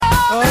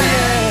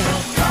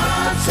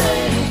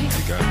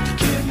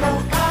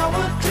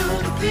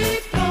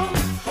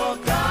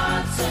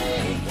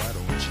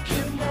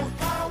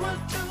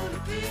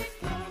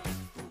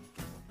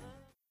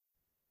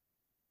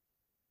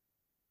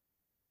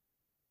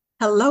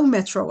Hello,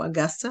 Metro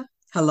Augusta.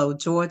 Hello,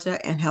 Georgia,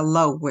 and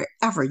hello,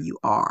 wherever you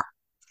are.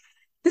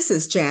 This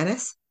is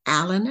Janice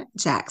Allen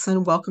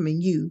Jackson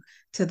welcoming you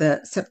to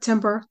the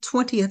September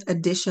 20th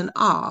edition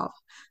of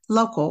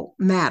Local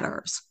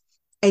Matters,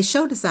 a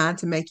show designed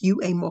to make you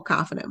a more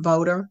confident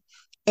voter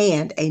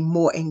and a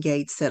more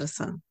engaged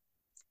citizen.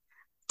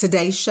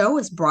 Today's show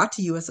is brought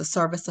to you as a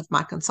service of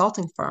my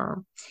consulting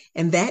firm,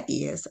 and that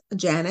is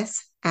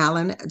Janice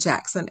Allen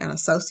Jackson and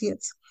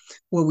Associates,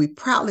 where we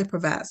proudly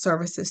provide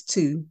services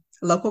to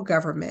local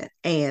government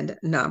and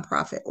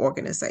nonprofit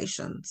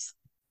organizations.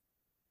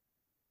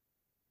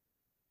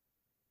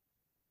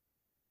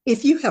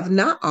 If you have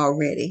not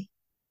already,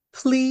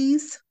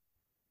 please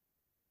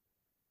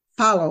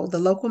follow the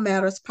Local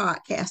Matters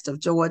Podcast of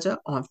Georgia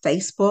on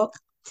Facebook.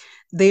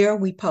 There,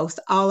 we post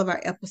all of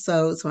our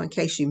episodes. So, in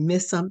case you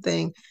missed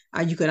something,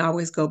 you can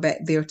always go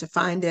back there to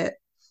find it.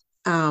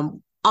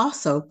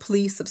 Also,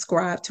 please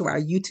subscribe to our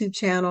YouTube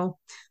channel.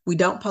 We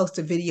don't post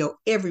a video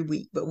every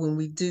week, but when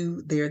we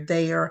do, they're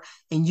there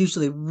and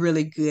usually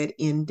really good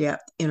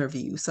in-depth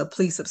interviews. So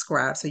please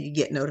subscribe so you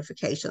get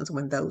notifications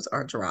when those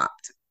are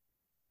dropped.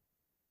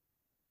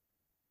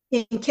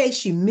 In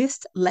case you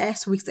missed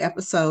last week's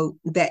episode,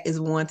 that is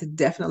one to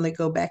definitely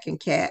go back and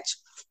catch.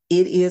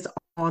 It is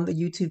on the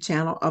YouTube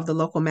channel of the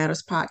Local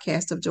Matters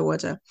Podcast of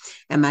Georgia.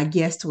 And my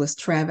guest was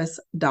Travis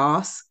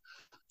Doss,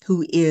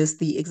 who is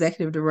the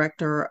executive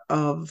director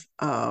of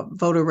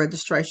voter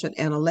registration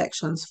and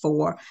elections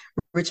for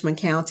Richmond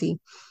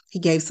County. He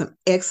gave some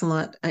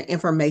excellent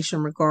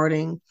information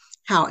regarding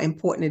how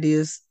important it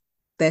is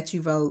that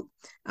you vote,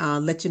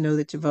 let you know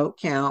that your vote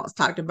counts,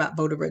 talked about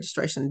voter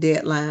registration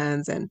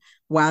deadlines and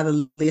why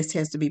the list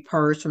has to be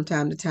purged from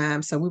time to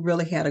time. So we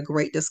really had a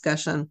great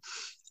discussion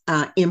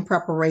in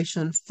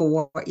preparation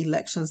for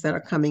elections that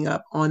are coming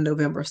up on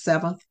November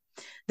 7th.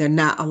 There are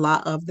not a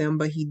lot of them,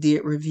 but he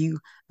did review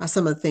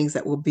some of the things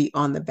that will be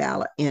on the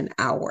ballot in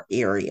our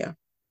area.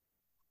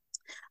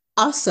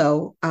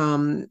 Also,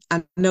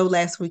 I know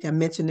last week I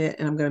mentioned it,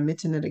 and I'm going to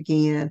mention it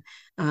again.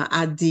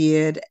 I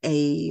did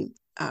an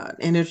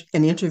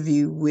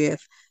interview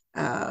with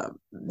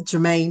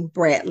Jermaine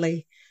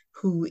Bradley,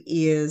 who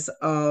is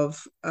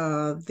of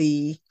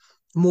the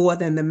More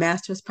Than the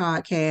Masters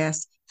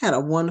podcast. Had a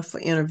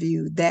wonderful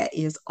interview that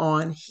is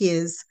on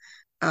his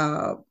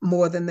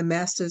More Than the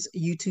Masters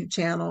YouTube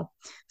channel.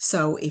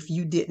 So if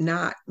you did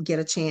not get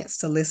a chance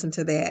to listen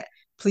to that,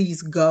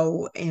 please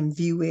go and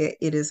view it.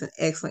 It is an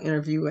excellent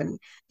interview. And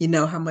you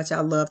know how much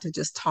I love to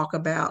just talk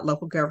about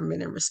local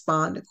government and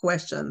respond to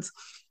questions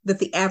that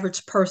the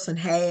average person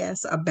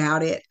has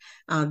about it.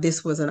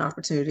 This was an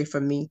opportunity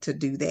for me to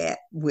do that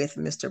with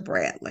Mr.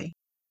 Bradley.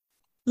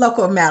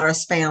 Local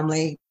Matters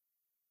family,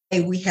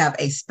 we have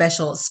a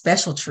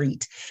special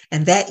treat,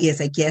 and that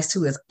is a guest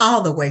who is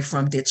all the way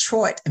from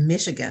Detroit,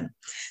 Michigan.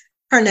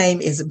 Her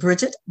name is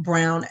Bridget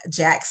Brown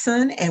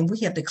Jackson, and we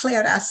have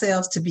declared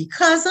ourselves to be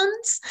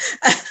cousins.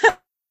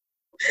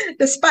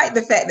 Despite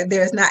the fact that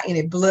there is not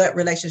any blood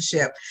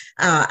relationship,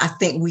 I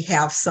think we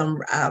have some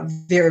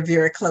very,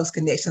 very close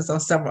connections on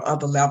several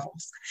other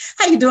levels.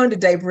 How you doing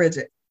today,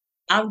 Bridget?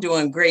 I'm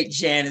doing great,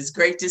 Jan. It's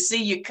great to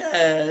see you,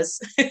 cuz.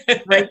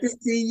 Great to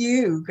see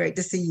you. Great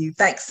to see you.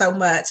 Thanks so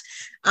much.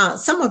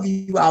 Some of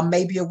you all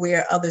may be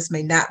aware, others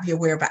may not be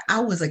aware, but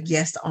I was a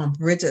guest on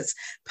Bridget's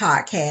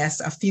podcast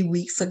a few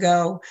weeks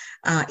ago.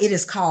 It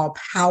is called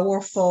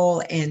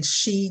Powerful, and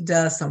she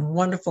does some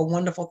wonderful,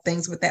 wonderful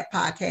things with that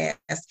podcast.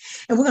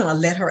 And we're going to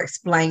let her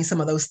explain some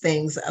of those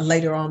things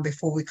later on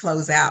before we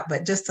close out.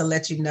 But just to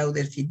let you know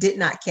that if you did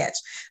not catch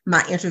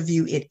my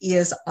interview, it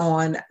is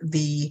on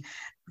the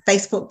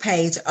Facebook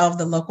page of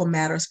the Local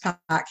Matters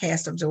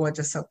Podcast of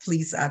Georgia. So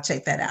please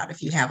check that out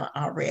if you haven't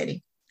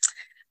already.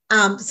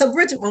 So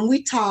Bridget, when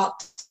we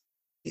talked,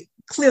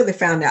 clearly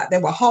found out there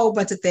were a whole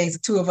bunch of things the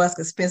two of us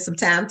could spend some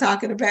time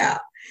talking about.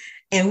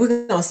 And we're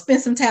going to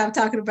spend some time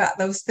talking about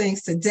those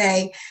things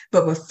today.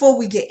 But before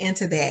we get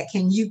into that,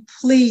 can you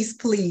please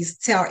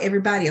tell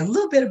everybody a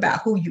little bit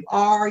about who you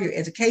are, your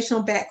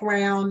educational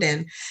background,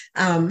 and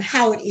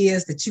how it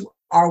is that you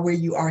are where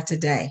you are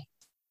today?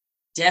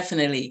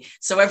 Definitely.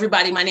 So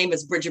everybody, my name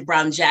is Bridget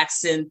Brown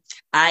Jackson.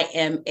 I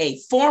am a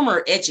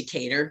former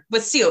educator,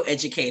 but still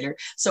educator.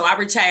 So I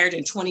retired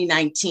in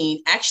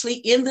 2019, actually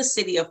in the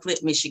city of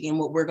Flint, Michigan,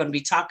 what we're going to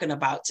be talking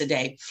about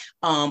today.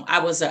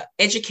 I was an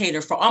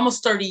educator for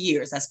almost 30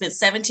 years. I spent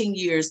 17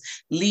 years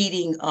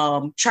leading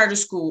charter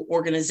school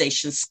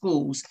organization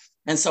schools.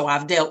 And so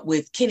I've dealt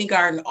with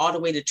kindergarten all the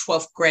way to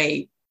 12th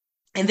grade.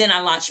 And then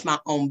I launched my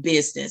own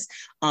business.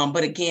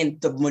 But again,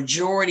 the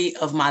majority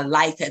of my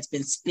life has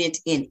been spent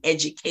in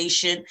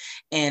education,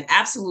 and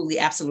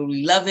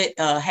absolutely love it.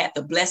 Had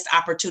the blessed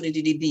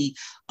opportunity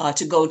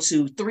to go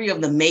to 3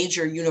 of the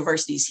major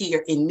universities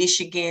here in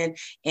Michigan,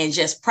 and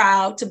just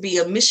proud to be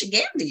a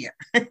Michigander.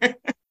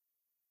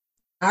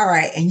 All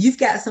right. And you've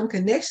got some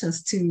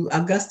connections to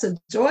Augusta,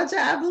 Georgia,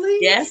 I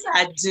believe. Yes,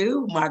 I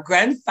do. My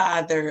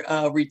grandfather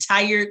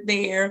retired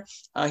there.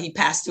 He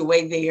passed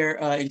away there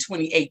in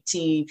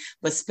 2018,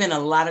 but spent a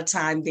lot of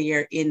time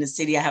there in the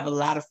city. I have a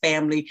lot of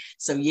family.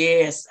 So,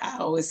 yes, I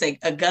always say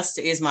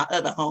Augusta is my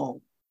other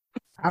home.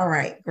 All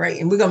right,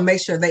 great. And we're going to make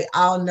sure they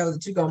all know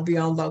that you're going to be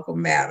on Local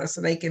Matter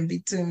so they can be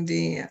tuned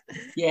in.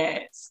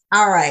 Yes.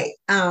 All right.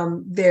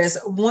 There's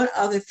one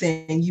other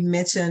thing. You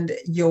mentioned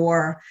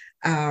your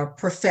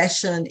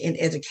profession in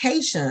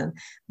education,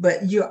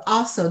 but you're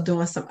also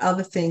doing some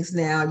other things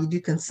now. You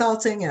do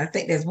consulting, and I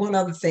think there's one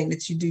other thing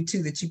that you do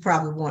too that you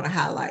probably want to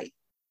highlight.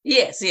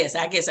 Yes, yes.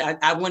 I guess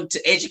I went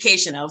to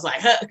education. I was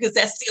like, huh, because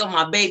that's still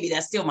my baby.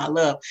 That's still my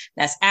love.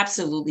 That's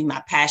absolutely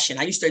my passion.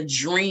 I used to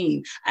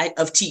dream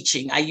of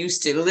teaching. I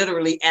used to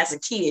literally, as a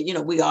kid,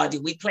 we all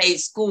did. We played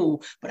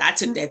school, but I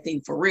took that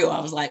thing for real. I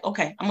was like,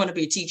 okay, I'm going to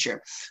be a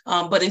teacher.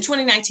 But in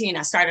 2019,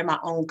 I started my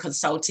own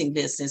consulting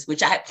business,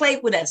 which I had played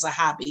with as a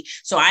hobby.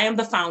 So I am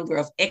the founder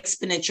of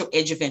Exponential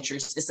Edge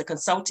Adventures. It's a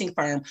consulting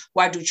firm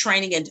where I do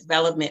training and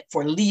development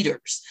for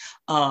leaders.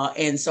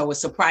 And so it's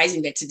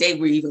surprising that today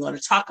we're even going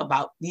to talk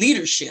about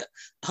leadership,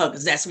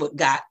 because that's what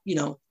got,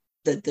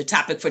 the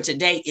topic for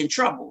today in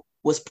trouble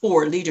was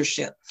poor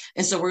leadership.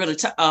 And so we're going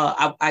to,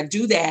 I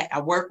do that.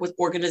 I work with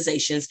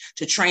organizations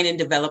to train and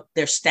develop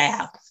their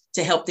staff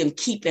to help them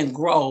keep and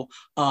grow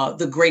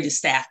the greatest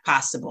staff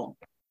possible.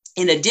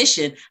 In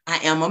addition, I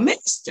am a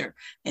minister.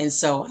 And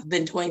so I've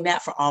been doing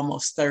that for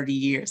almost 30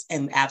 years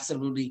and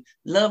absolutely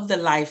love the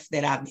life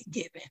that I've been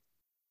given.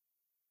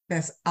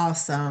 That's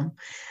awesome.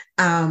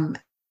 And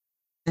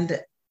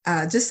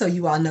just so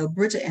you all know,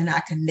 Bridget and I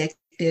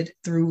connected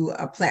through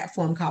a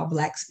platform called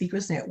Black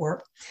Speakers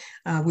Network.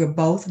 We're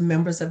both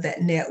members of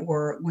that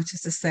network, which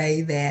is to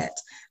say that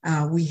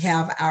we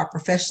have our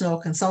professional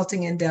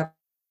consulting endeavor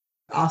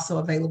also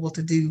available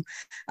to do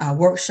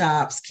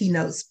workshops,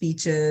 keynote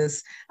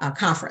speeches,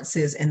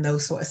 conferences, and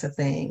those sorts of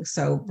things.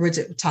 So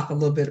Bridget will talk a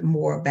little bit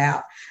more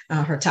about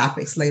her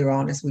topics later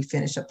on as we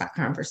finish up our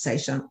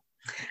conversation.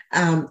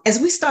 As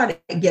we started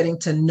getting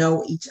to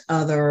know each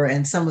other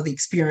and some of the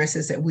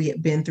experiences that we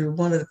had been through,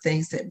 one of the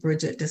things that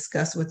Bridget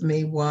discussed with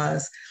me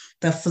was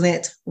the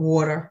Flint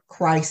water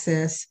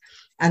crisis.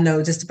 I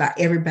know just about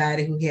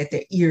everybody who had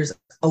their ears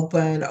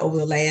open over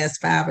the last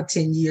 5 or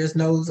 10 years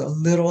knows a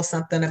little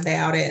something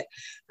about it.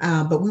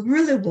 But we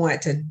really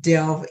wanted to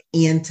delve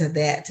into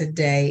that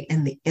today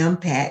and the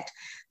impact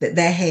that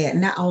had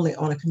not only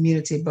on a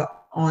community, but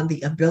on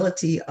the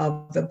ability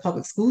of the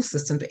public school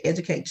system to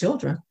educate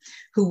children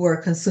who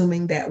were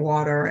consuming that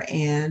water.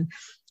 And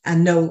I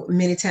know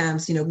many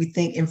times, we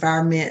think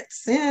environment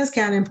is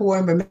kind of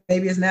important, but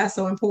maybe it's not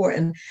so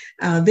important.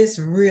 This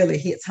really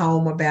hits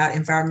home about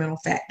environmental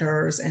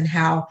factors and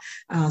how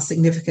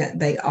significant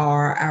they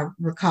are. I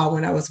recall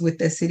when I was with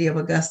the City of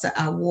Augusta,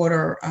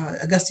 our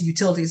Augusta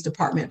Utilities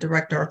Department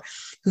Director,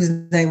 whose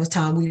name was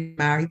Tom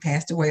Wiedemeyer. He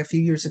passed away a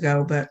few years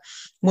ago, but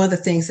one of the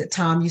things that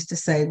Tom used to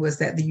say was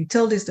that the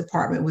Utilities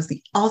Department was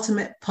the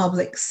ultimate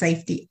public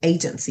safety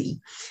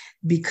agency,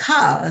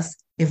 because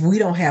if we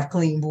don't have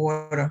clean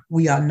water,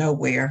 we are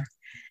nowhere.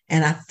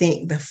 And I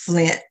think the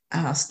Flint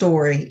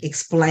story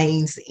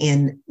explains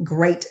in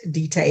great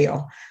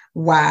detail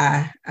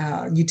why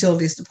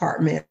utilities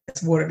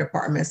departments, water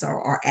departments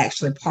are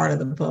actually part of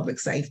the public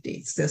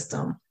safety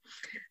system.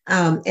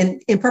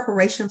 And in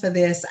preparation for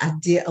this, I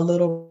did a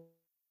little,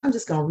 I'm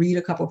just going to read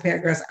a couple of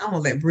paragraphs. I'm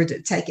going to let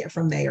Bridget take it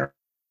from there.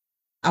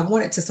 I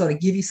wanted to sort of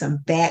give you some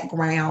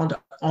background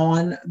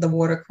on the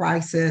water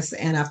crisis,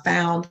 and I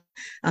found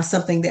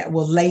something that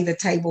will lay the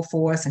table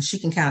for us, and she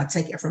can kind of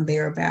take it from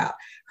there about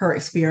her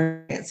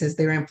experiences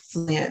there in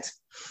Flint.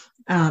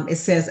 It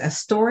says, a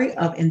story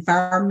of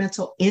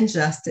environmental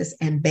injustice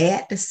and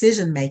bad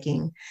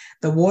decision-making.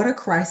 The water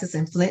crisis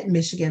in Flint,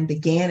 Michigan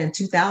began in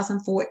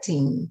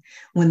 2014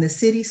 when the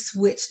city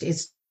switched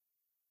its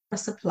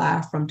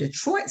supply from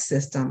Detroit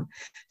system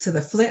to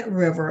the Flint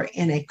River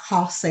in a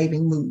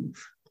cost-saving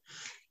move.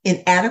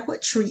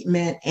 Inadequate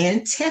treatment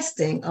and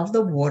testing of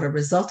the water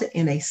resulted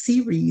in a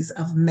series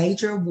of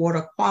major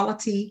water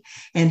quality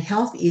and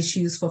health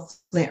issues for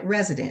Flint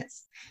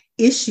residents,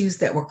 issues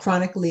that were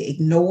chronically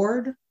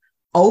ignored,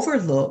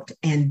 overlooked,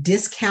 and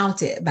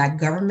discounted by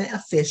government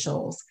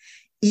officials,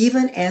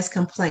 even as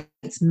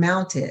complaints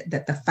mounted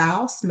that the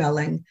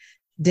foul-smelling,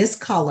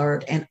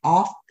 discolored, and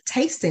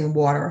off-tasting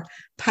water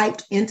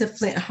piped into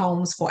Flint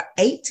homes for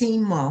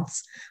 18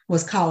 months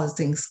was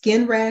causing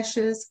skin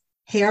rashes,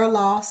 hair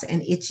loss,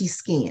 and itchy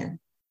skin.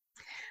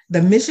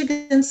 The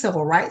Michigan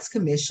Civil Rights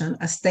Commission,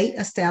 a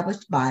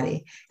state-established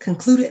body,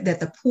 concluded that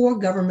the poor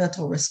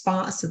governmental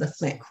response to the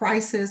Flint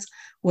crisis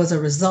was a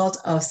result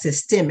of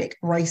systemic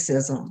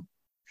racism.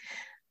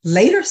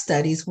 Later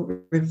studies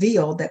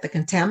revealed that the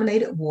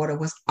contaminated water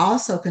was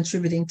also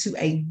contributing to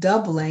a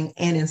doubling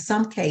and in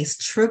some cases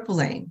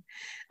tripling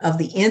of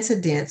the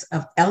incidence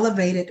of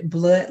elevated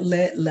blood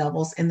lead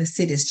levels in the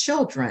city's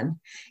children,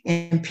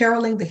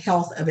 imperiling the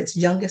health of its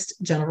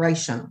youngest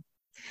generation.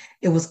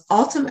 It was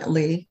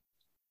ultimately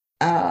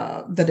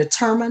the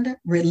determined,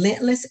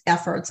 relentless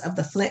efforts of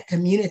the Flint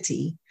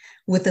community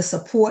with the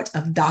support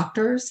of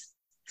doctors,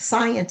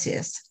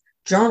 scientists,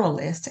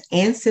 journalists,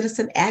 and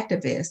citizen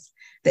activists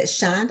that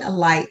shined a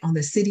light on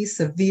the city's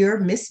severe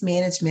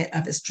mismanagement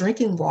of its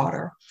drinking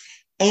water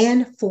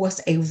and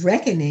forced a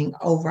reckoning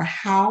over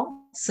how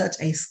such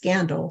a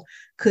scandal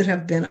could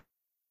have been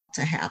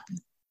to happen.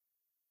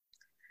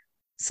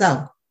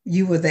 So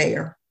you were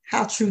there.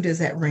 How true does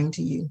that ring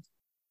to you?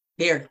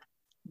 Very,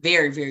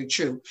 very, very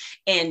true.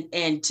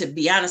 And to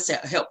be honest, to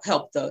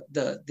help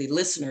the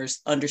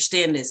listeners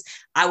understand this,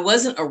 I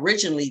wasn't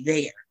originally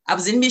there. I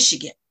was in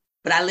Michigan,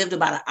 but I lived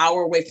about an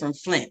hour away from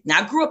Flint.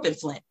 Now I grew up in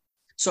Flint.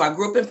 So I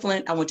grew up in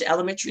Flint. I went to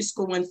elementary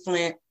school in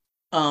Flint,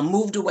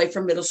 moved away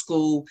from middle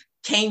school,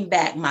 came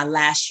back my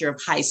last year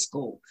of high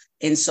school.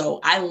 And so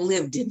I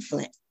lived in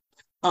Flint.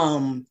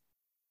 I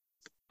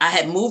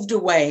had moved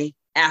away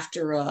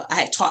after I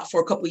had taught for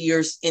a couple of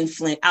years in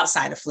Flint,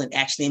 outside of Flint,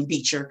 actually in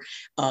Beecher,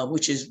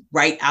 which is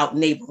right out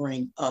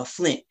neighboring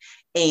Flint,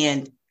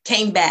 and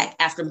came back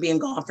after being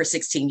gone for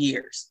 16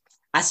 years.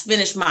 I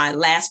finished my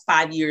last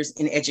 5 years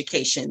in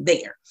education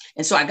there.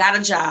 And so I got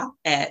a job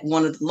at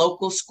one of the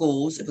local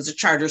schools. It was a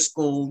charter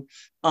school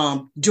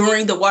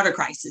during the water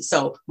crisis.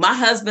 So my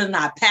husband and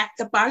I packed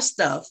up our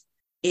stuff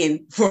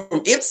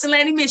from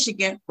Ypsilanti,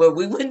 Michigan, where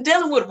we weren't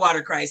dealing with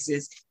water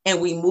crisis,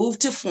 and we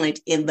moved to Flint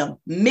in the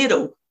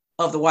middle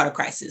of the water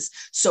crisis.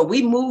 So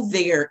we moved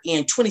there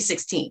in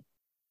 2016.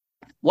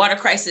 Water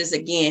crisis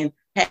again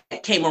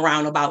came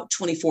around about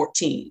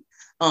 2014.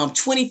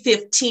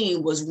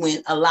 2015 was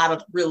when a lot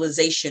of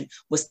realization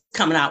was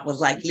coming out,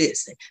 was like,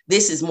 listen,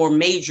 this is more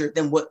major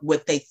than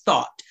what they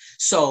thought.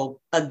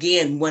 So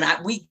again, when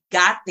we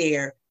got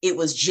there, it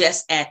was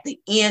just at the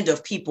end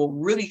of people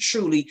really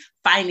truly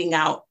finding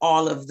out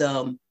all of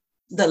the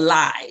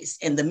lies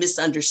and the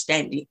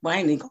misunderstanding. Well, I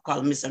ain't even gonna call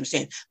it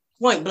misunderstanding,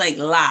 point blank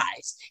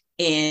lies,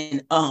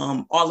 and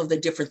all of the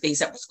different things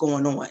that was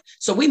going on.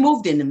 So we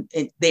moved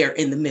there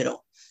in the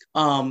middle.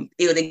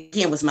 It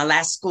again was my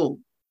last school.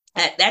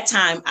 At that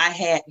time, I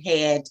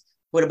had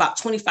about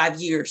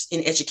 25 years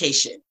in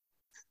education.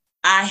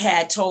 I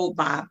had told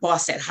my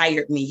boss that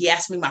hired me, he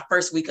asked me my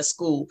first week of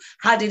school,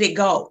 how did it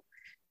go?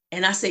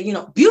 And I said,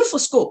 beautiful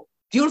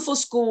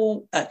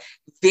school,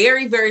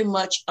 very, very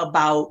much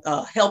about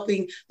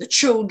helping the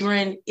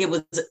children. It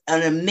was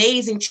an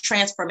amazing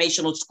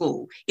transformational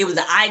school. It was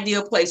the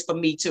ideal place for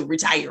me to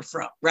retire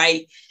from,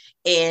 right?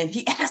 And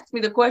he asked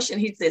me the question,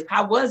 he said,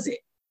 how was it?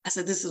 I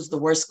said, this was the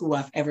worst school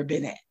I've ever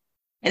been at.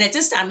 And at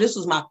this time, this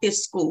was my 5th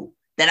school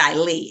that I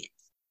led.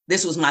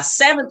 This was my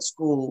 7th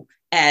school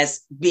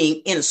as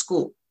being in a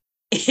school.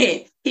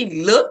 And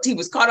he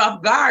was caught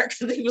off guard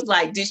because he was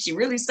like, did she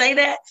really say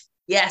that?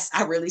 Yes,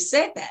 I really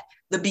said that.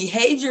 The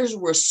behaviors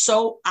were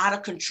so out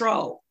of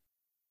control.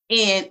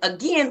 And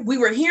again, we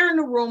were hearing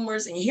the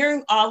rumors and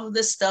hearing all of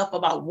this stuff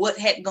about what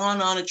had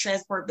gone on in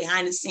transport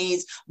behind the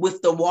scenes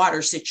with the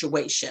water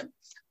situation.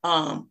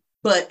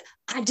 But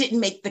I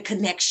didn't make the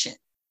connection.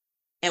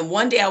 And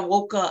one day I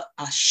woke up,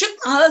 I shook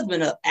my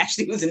husband up.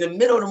 Actually, it was in the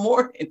middle of the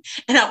morning.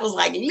 And I was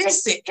like,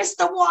 listen, it's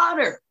the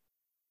water.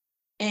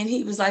 And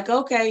he was like,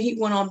 okay. He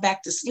went on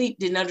back to sleep,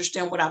 didn't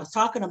understand what I was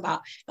talking about.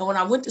 And when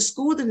I went to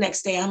school the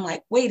next day, I'm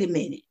like, wait a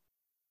minute.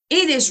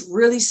 It is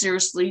really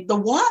seriously the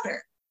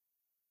water.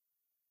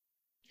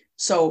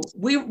 So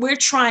we're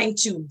trying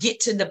to get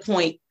to the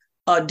point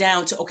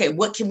down to, okay,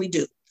 what can we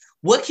do?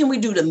 What can we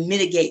do to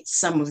mitigate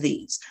some of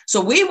these? So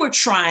we were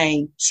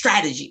trying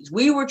strategies.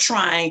 We were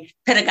trying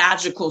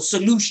pedagogical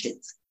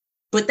solutions,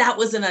 but that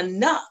wasn't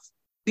enough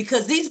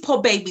because these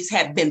poor babies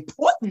have been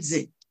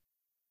poisoned.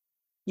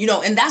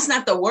 And that's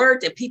not the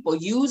word that people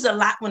use a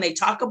lot when they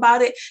talk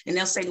about it. And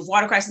they'll say the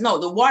water crisis. No,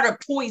 the water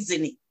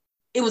poisoning.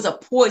 It was a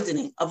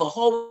poisoning of a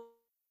whole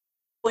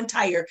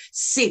entire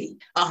city,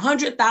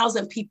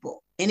 100,000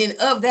 people. And then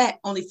of that,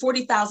 only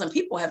 40,000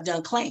 people have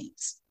done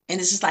claims. And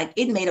it's just like,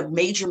 it made a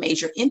major,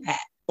 major impact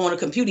on a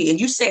community. And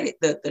you said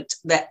it,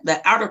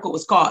 that article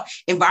was called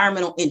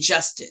Environmental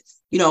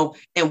Injustice,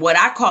 and what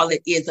I call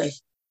it is a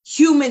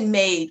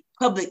human-made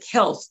public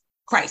health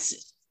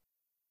crisis,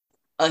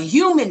 a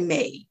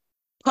human-made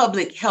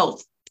public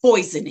health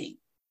poisoning.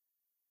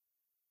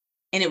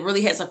 And it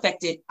really has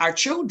affected our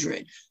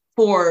children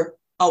for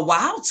a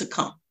while to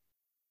come.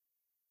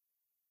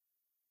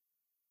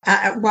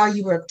 While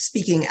you were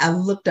speaking, I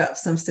looked up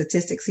some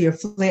statistics here.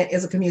 Flint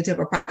is a community of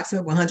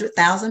approximately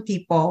 100,000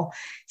 people,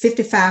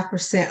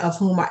 55% of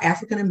whom are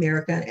African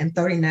American and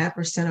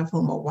 39% of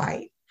whom are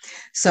white.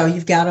 So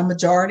you've got a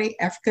majority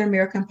African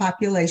American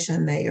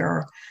population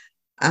there.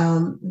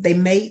 They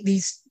made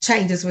these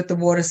changes with the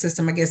water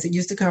system. I guess it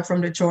used to come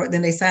from Detroit.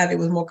 Then they decided it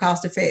was more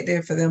cost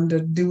effective for them to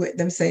do it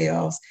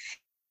themselves.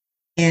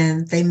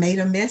 And they made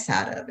a mess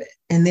out of it.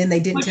 And then they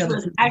didn't tell the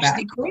people about it.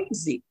 Actually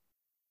crazy.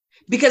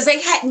 Because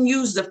they hadn't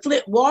used the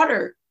Flint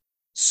water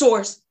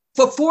source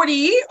for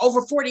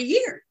over 40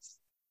 years.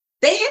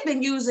 They had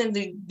been using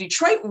the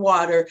Detroit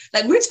water,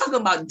 like we're talking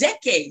about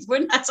decades.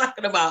 We're not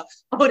talking about,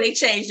 they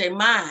changed their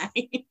mind.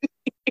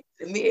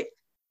 Decades.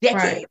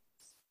 Right.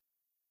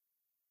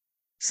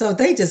 So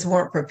they just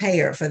weren't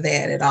prepared for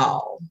that at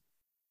all.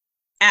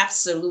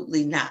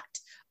 Absolutely not.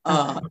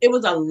 Okay. It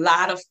was a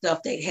lot of stuff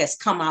that has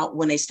come out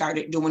when they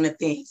started doing the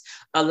things.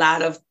 A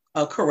lot of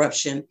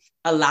corruption,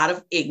 a lot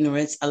of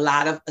ignorance, a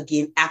lot of,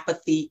 again,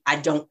 apathy. I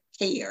don't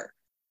care.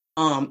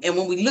 And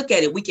when we look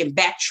at it, we can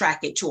backtrack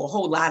it to a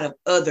whole lot of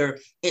other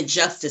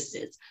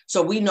injustices.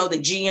 So we know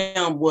that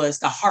GM was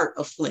the heart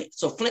of Flint.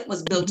 So Flint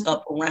was built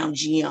up around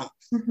GM.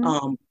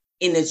 Mm-hmm.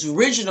 In its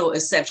original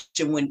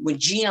inception, when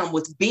GM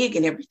was big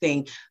and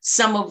everything,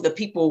 some of the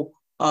people,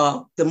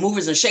 the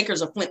movers and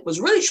shakers of Flint, was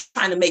really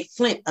trying to make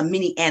Flint a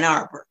mini Ann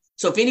Arbor.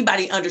 So if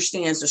anybody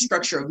understands the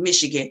structure of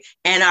Michigan,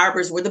 Ann Arbor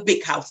is where the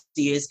big house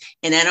is,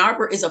 and Ann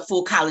Arbor is a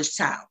full college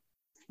town.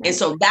 And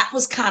so that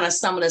was kind of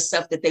some of the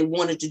stuff that they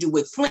wanted to do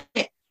with Flint,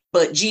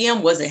 but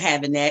GM wasn't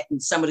having that.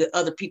 And some of the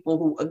other people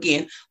who,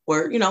 again,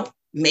 were,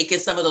 making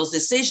some of those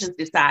decisions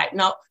decide,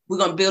 no, we're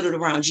going to build it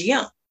around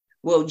GM.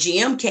 Well,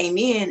 GM came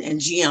in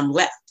and GM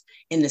left,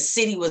 and the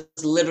city was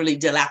literally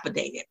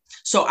dilapidated.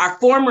 So our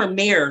former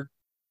mayor,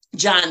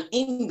 John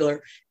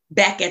Engler,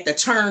 back at the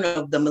turn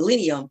of the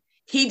millennium,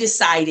 he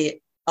decided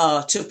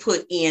to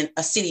put in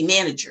a city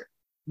manager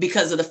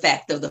because of the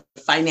fact of the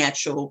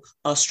financial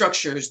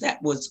structures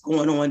that was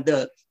going on,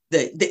 the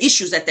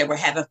issues that they were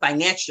having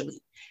financially.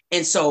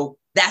 And so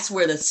that's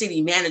where the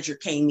city manager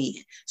came in.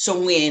 So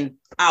when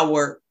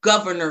our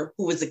governor,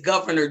 who was the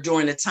governor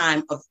during the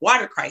time of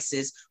water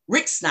crisis,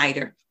 Rick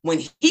Snyder,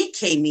 when he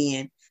came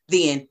in,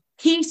 then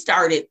he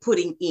started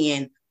putting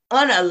in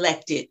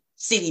unelected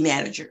city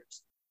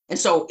managers. And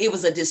so it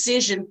was a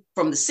decision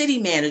from the city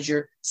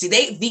manager. See,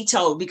 they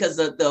vetoed because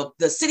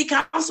the city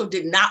council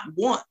did not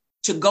want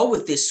to go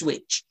with this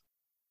switch.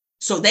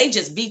 So they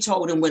just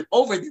vetoed and went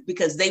over it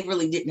because they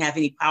really didn't have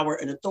any power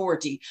and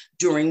authority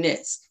during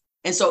this.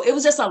 And so it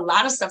was just a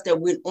lot of stuff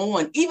that went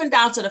on, even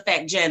down to the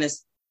fact,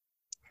 Janice,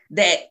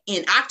 that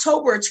in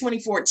October of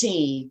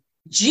 2014,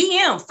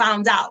 GM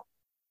found out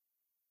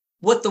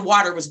what the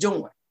water was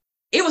doing.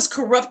 It was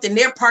corrupting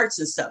their parts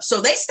and stuff. So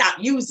they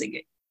stopped using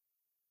it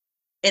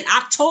in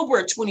October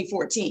of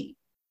 2014.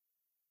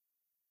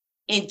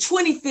 In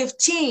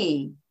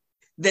 2015,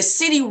 the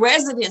city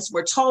residents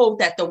were told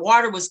that the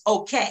water was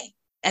okay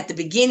at the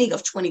beginning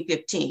of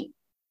 2015.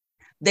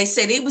 They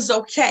said it was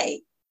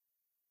okay.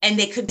 And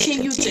they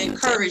continued to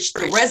encourage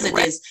the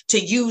residents to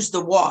use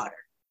the water.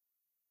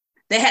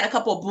 They had a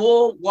couple of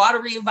boil water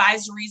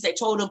advisories. They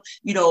told them,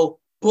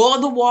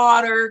 boil the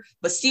water,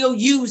 but still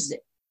use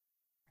it.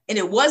 And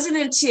it wasn't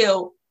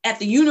until at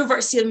the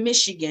University of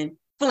Michigan,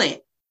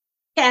 Flint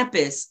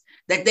campus,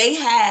 that they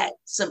had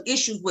some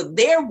issues with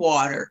their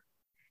water.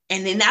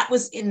 And then that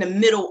was in the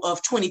middle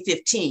of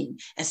 2015.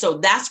 And so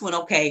that's when,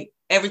 okay,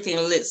 everything,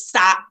 let's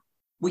stop.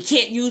 We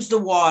can't use the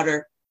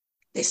water.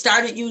 They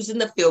started using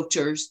the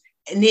filters.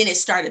 And then it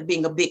started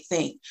being a big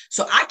thing.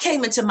 So I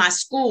came into my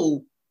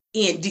school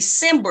in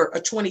December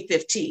of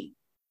 2015.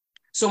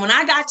 So when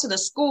I got to the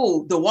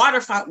school, the water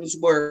fountains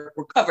were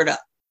covered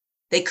up.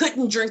 They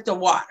couldn't drink the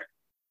water.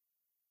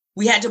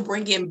 We had to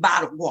bring in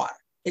bottled water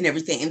and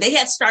everything. And they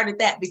had started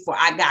that before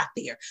I got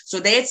there.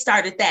 So they had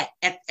started that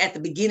at the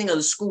beginning of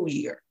the school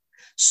year.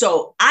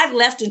 So I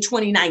left in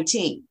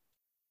 2019.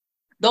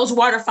 Those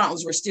water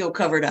fountains were still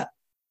covered up.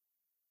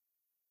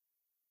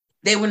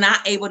 They were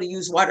not able to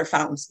use water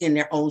fountains in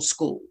their own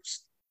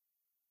schools.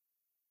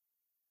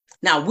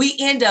 Now, we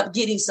end up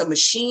getting some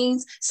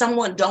machines.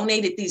 Someone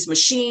donated these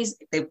machines.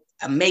 They're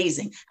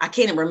amazing. I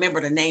can't even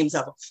remember the names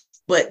of them,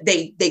 but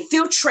they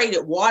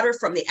filtrated water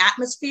from the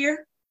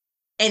atmosphere,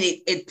 and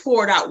it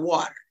poured out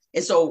water.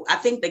 And so I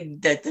think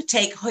the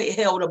tank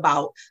held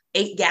about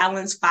 8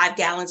 gallons, 5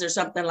 gallons or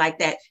something like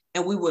that.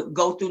 And we would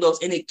go through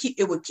those, and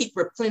it would keep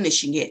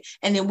replenishing it.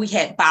 And then we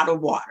had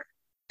bottled water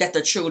that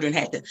the children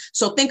had to.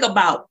 So think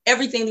about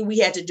everything that we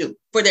had to do.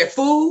 For their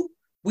food,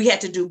 we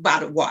had to do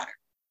bottled water.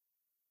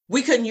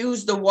 We couldn't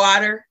use the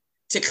water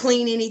to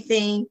clean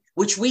anything,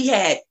 which we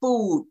had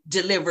food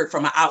delivered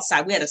from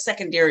outside. We had a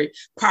secondary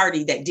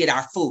party that did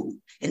our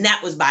food. And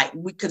that was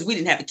because we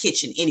didn't have a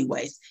kitchen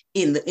anyways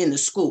in the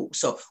school.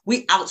 So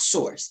we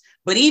outsourced.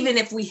 But even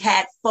if we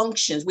had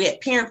functions, we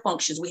had parent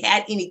functions, we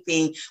had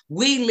anything,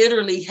 we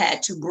literally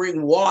had to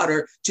bring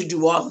water to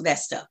do all of that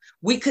stuff.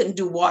 We couldn't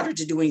do water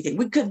to do anything.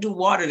 We couldn't do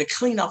water to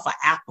clean off an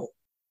apple.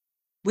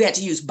 We had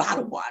to use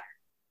bottled water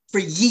for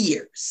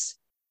years.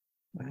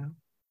 Wow.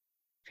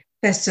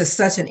 That's just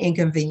such an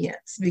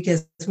inconvenience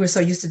because we're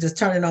so used to just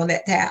turning on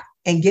that tap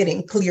and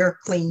getting clear,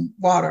 clean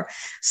water.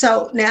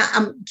 So now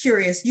I'm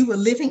curious, you were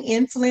living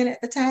in Flint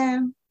at the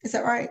time, is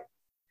that right?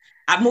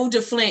 I moved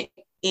to Flint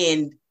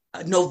in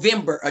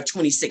November of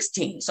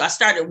 2016. So I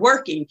started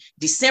working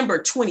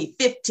December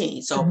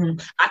 2015. So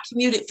I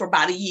commuted for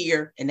about a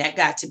year, and that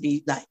got to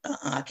be like,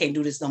 I can't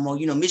do this no more.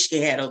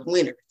 Michigan had a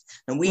winter,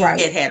 and we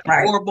had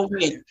a horrible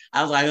winter.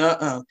 I was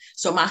like,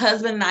 So my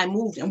husband and I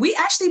moved, and we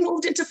actually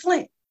moved into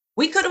Flint.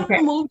 We could have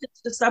moved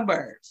into the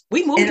suburbs.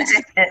 We moved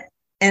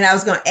and I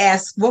was going to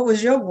ask, what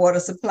was your water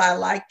supply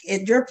like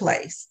at your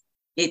place?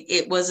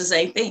 It was the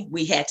same thing.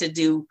 We had to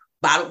do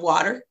bottled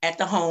water at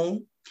the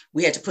home.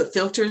 We had to put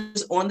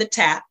filters on the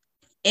tap.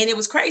 And it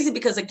was crazy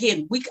because,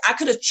 again, I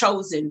could have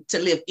chosen to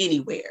live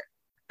anywhere.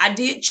 I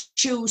did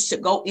choose to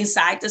go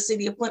inside the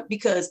city of Flint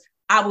because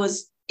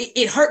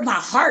it hurt my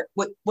heart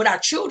what our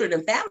children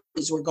and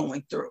families were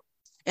going through.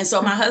 And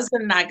so my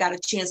husband and I got a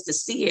chance to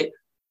see it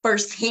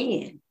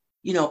firsthand,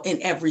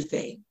 in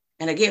everything.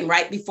 And again,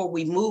 right before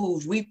we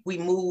moved, we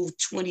moved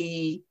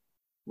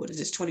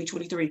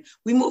 2023?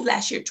 We moved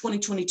last year,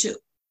 2022.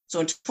 So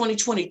in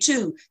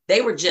 2022,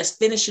 they were just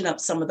finishing up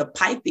some of the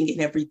piping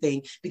and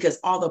everything because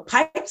all the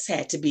pipes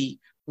had to be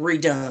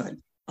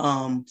redone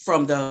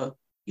from the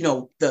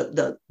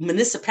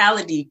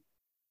municipality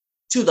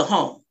to the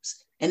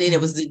homes. And then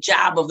it was the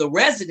job of the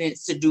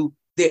residents to do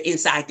their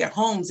inside their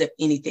homes if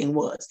anything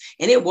was.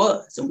 And it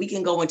was. And we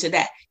can go into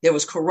that. There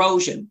was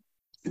corrosion.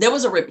 There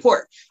was a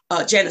report,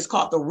 Janice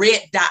called the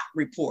red dot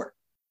report.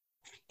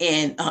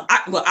 And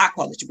I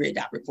call it the red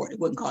dot report. It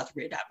wasn't called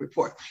the red dot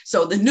report.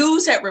 So the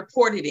news had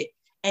reported it,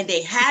 and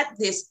they had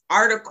this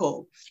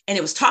article, and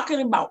it was talking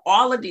about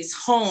all of these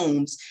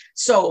homes.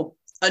 So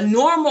a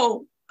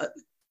normal,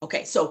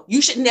 so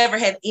you should never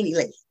have any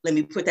lead. Let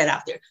me put that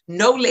out there.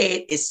 No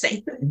lead is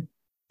safe,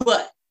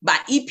 but by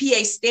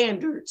EPA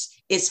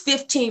standards, it's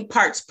 15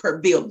 parts per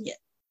billion.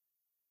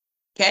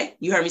 Okay,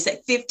 you heard me say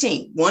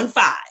 15, 1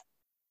 5.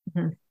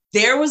 Mm-hmm.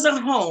 There was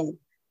a home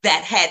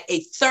that had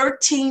a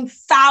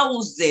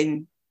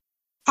 13,000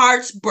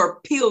 parts per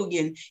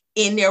billion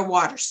in their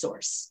water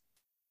source.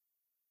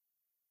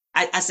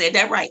 I said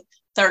that right,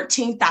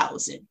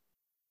 13,000.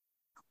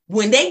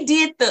 When they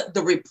did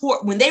the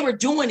report, when they were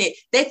doing it,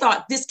 they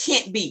thought this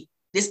can't be,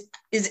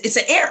 it's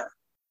an error.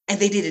 And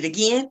they did it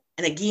again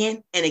and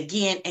again and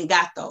again and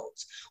got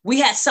those.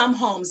 We had some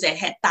homes that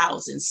had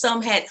thousands,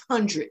 some had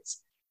hundreds.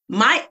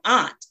 My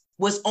aunt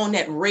was on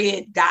that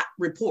red dot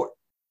report.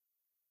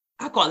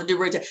 I call it the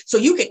red dot. So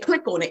you could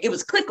click on it. It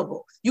was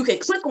clickable. You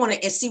could click on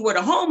it and see where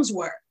the homes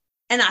were.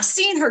 And I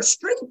seen her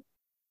street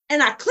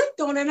and I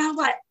clicked on it and I was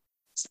like,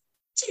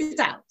 she's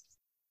out.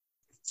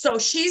 So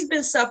she's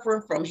been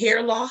suffering from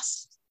hair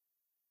loss.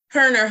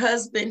 Her and her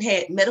husband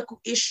had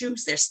medical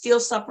issues. They're still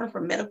suffering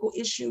from medical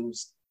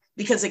issues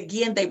because,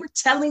 again, they were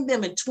telling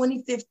them in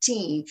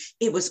 2015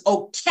 it was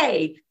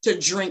okay to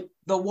drink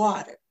the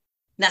water.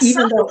 Now,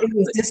 even though it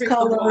was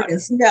discolored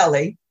and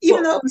smelly,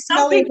 even though it was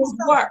some people's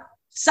were.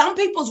 Some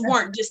people's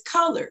weren't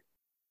discolored,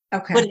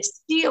 okay, but it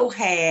still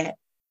had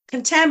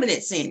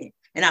contaminants in it.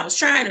 And I was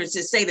trying to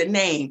say the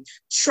name,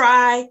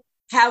 trihalomethanes.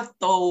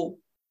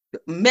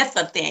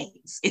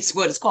 It's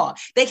what it's called.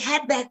 They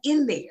had that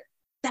in there.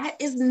 That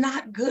is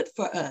not good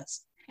for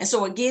us. And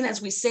so again,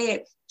 as we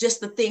said, just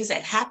the things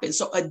that happen.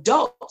 So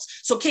adults.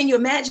 So can you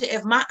imagine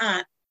if my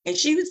aunt, and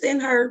she was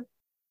in her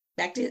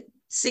back to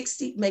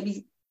 60,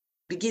 maybe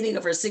beginning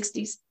of her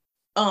 60s,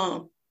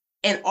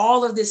 and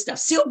all of this stuff,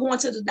 still going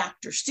to the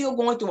doctor, still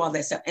going through all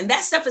that stuff. And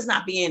that stuff is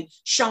not being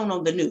shown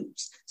on the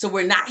news. So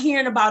we're not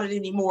hearing about it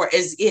anymore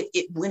as if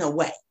it went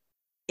away.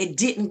 It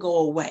didn't go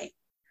away.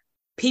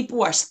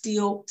 People are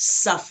still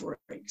suffering.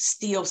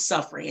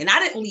 And I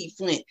didn't leave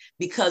Flint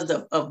because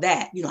of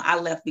that. I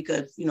left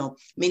because,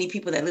 many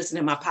people that listen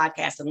to my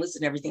podcast and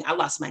listen to everything, I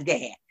lost my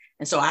dad.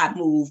 And so I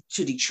moved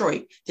to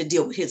Detroit to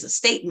deal with his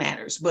estate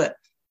matters. But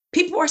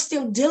people are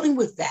still dealing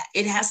with that.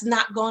 It has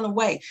not gone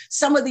away.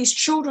 Some of these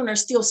children are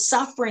still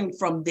suffering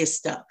from this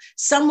stuff.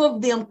 Some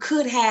of them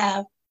could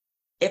have,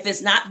 if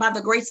it's not by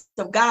the grace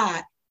of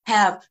God,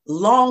 have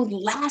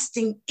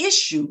long-lasting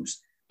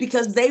issues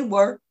because they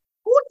were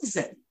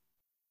poisoned.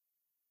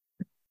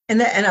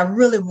 And I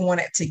really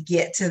wanted to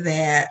get to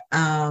that.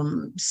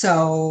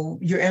 So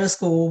you're in a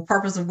school,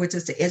 purpose of which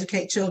is to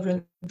educate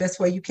children the best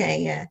way you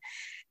can.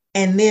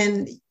 And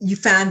then you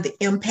find the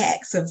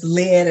impacts of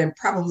lead and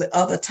probably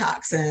other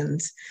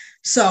toxins.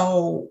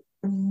 So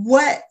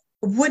what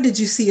did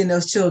you see in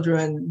those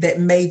children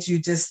that made you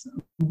just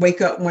wake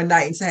up one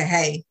night and say,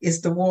 hey, it's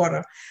the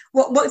water?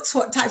 What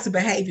types of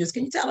behaviors?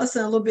 Can you tell us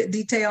in a little bit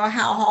detail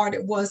how hard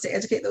it was to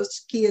educate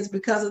those kids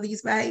because of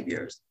these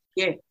behaviors?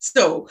 Yeah.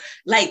 So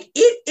like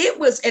it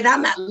was, and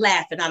I'm not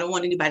laughing. I don't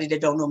want anybody that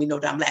don't know me know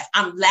that I'm laughing.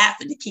 I'm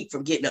laughing to keep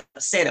from getting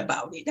upset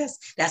about it.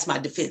 That's my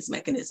defense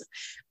mechanism.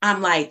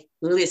 I'm like,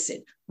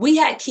 listen, we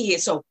had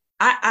kids. So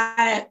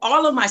I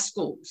all of my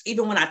schools,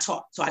 even when I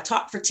taught, so I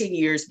taught for 10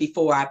 years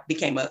before I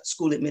became a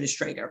school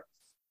administrator.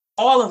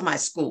 All of my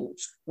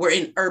schools were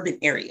in urban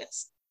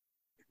areas.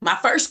 My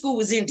first school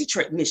was in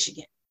Detroit,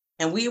 Michigan,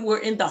 and we were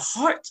in the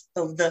heart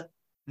of the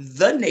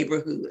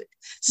neighborhood.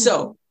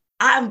 So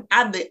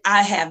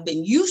I have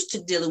been used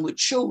to dealing with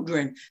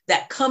children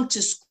that come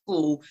to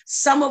school.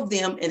 Some of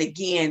them, and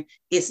again,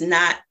 it's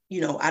not,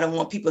 I don't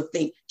want people to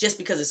think just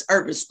because it's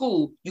urban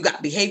school, you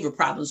got behavior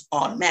problems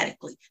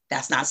automatically.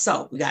 That's not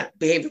so. We got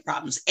behavior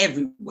problems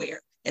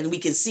everywhere. And we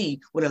can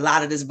see with a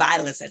lot of this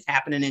violence that's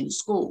happening in the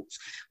schools.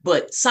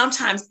 But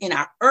sometimes in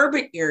our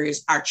urban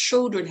areas, our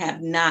children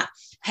have not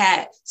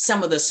had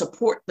some of the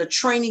support, the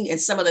training, and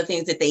some of the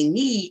things that they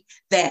need,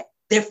 that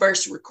their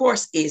first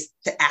recourse is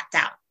to act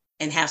out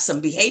and have some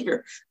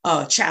behavior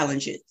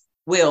challenges.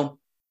 Well,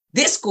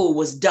 this school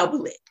was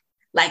double it.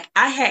 Like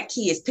I had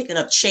kids picking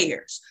up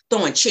chairs,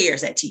 throwing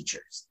chairs at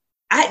teachers.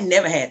 I had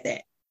never had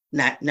that.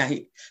 Not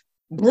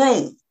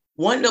broom.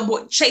 One little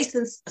boy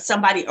chasing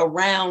somebody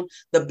around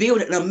the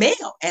building, a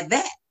male at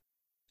that.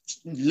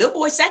 Little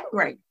boy, second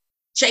grade,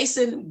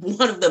 chasing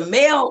one of the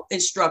male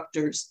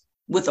instructors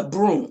with a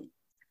broom,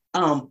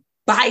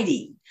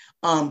 biting,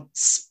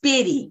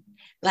 spitting,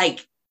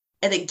 like,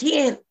 and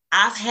again,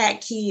 I've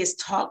had kids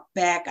talk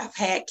back, I've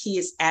had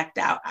kids act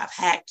out, I've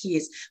had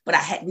kids, but I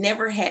had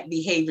never had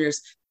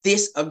behaviors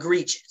this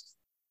egregious.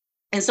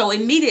 And so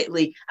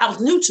immediately I was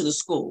new to the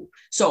school.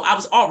 So I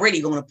was already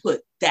going to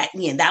put that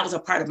in. That was a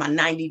part of my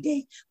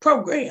 90-day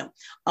program.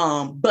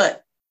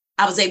 But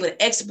I was able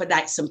to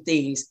expedite some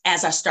things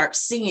as I start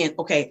seeing,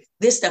 okay,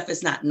 this stuff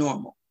is not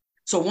normal.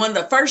 So one of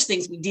the first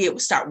things we did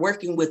was start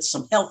working with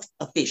some health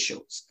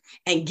officials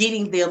and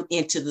getting them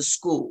into the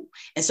school.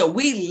 And so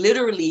we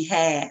literally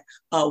had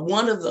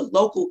one of the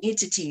local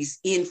entities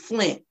in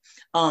Flint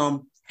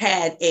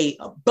had a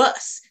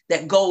bus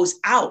that goes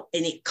out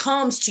and it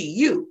comes to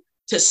you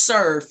to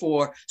serve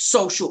for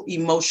social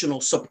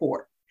emotional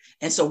support.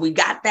 And so we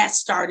got that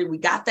started. We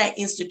got that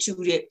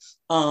instituted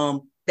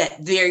that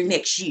very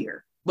next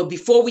year. But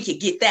before we could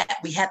get that,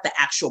 we had the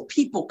actual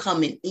people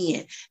coming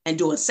in and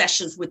doing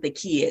sessions with the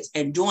kids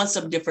and doing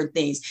some different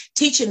things,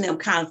 teaching them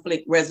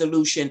conflict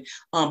resolution,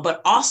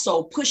 but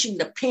also pushing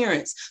the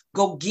parents,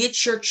 go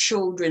get your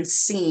children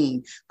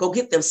seen, go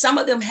get them. Some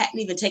of them hadn't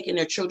even taken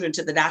their children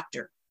to the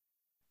doctor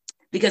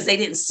because they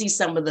didn't see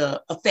some of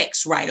the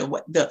effects right, or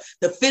what the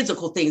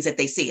physical things that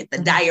they see, the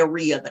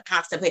diarrhea, the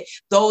constipation,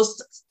 those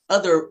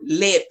other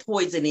lead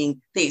poisoning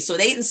things. So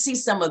they didn't see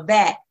some of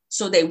that.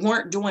 So they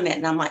weren't doing that.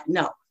 And I'm like,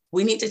 no,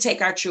 we need to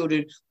take our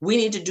children. We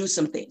need to do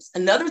some things.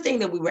 Another thing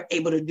that we were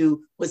able to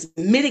do was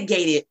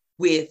mitigate it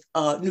with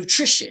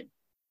nutrition.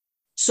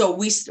 So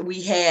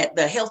we had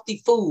the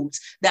healthy foods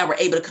that were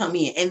able to come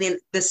in. And then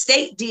the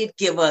state did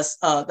give us,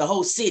 the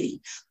whole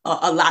city,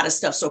 a lot of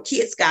stuff. So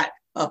kids got,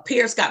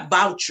 parents got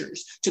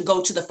vouchers to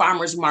go to the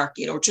farmer's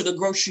market or to the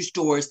grocery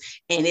stores.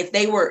 And if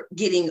they were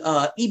getting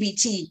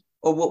EBT,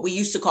 or what we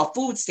used to call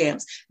food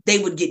stamps, they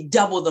would get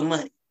double the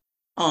money.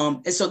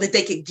 And so that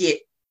they could get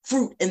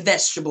fruit and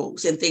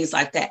vegetables and things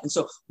like that. And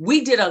so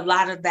we did a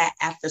lot of that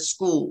at the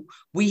school.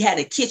 We had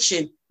a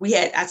kitchen. We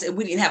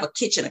didn't have a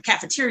kitchen, a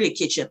cafeteria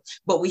kitchen,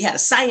 but we had a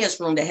science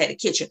room that had a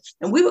kitchen.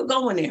 And we would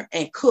go in there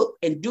and cook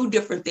and do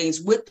different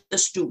things with the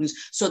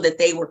students so that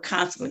they were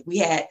constantly. We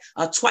had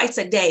twice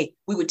a day,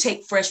 we would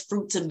take fresh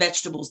fruits and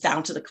vegetables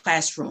down to the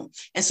classroom.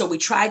 And so we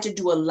tried to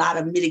do a lot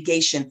of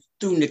mitigation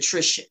through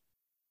nutrition.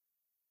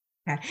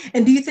 Okay.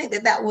 And do you think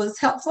that that was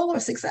helpful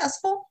or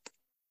successful?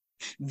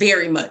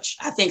 Very much.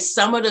 I think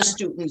some of the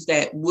students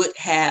that would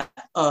have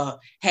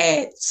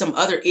had some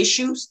other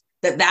issues,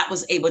 that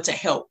was able to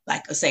help,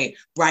 like I say,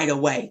 right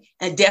away.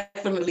 And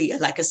definitely,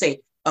 like I say,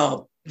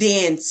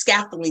 then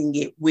scaffolding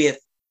it with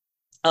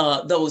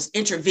those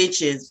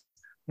interventions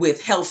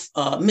with health,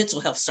 mental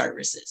health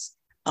services.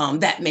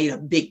 That made a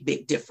big,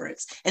 big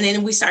difference. And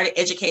then we started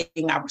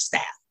educating our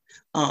staff,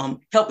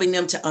 helping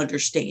them to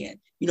understand,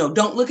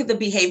 don't look at the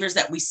behaviors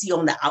that we see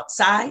on the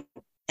outside,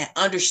 and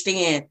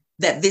understand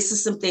that this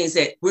is some things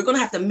that we're going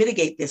to have to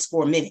mitigate this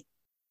for a minute.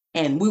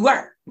 And we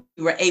were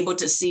able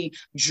to see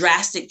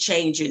drastic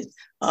changes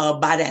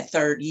by that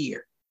third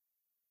year.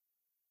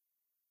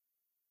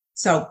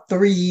 So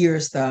 3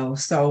 years though.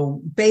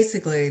 So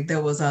basically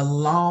there was a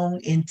long,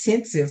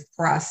 intensive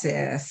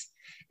process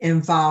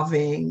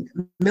involving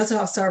mental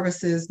health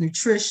services,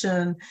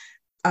 nutrition,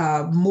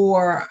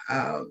 more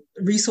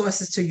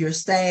resources to your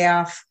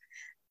staff.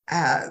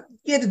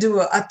 You had to do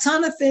a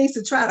ton of things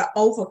to try to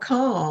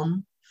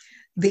overcome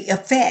the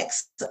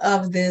effects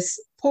of this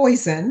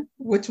poison,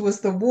 which was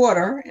the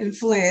water in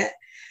Flint,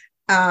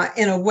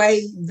 in a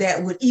way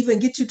that would even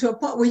get you to a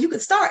point where you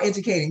could start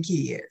educating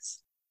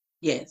kids.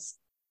 Yes.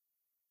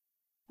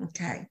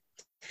 Okay.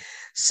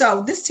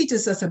 So this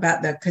teaches us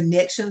about the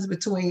connections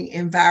between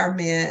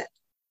environment,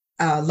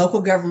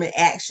 local government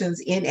actions,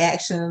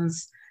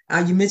 inactions.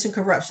 You mentioned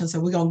corruption,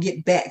 so we're going to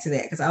get back to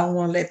that because I don't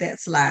want to let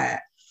that slide,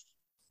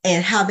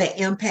 and how that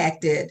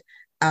impacted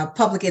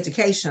public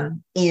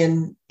education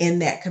in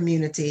that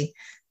community,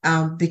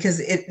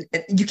 because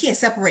you can't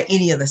separate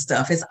any of the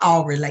stuff. It's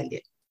all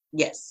related.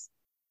 Yes.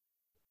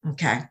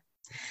 Okay.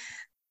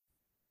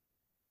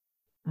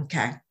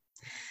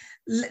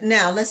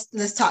 Now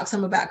let's talk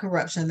some about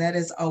corruption. That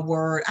is a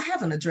word I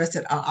haven't addressed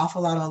it an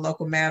awful lot on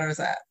Local Matters.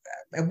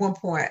 At one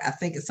point, I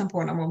think at some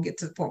point I'm going to get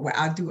to the point where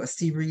I do a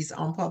series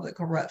on public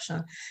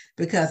corruption,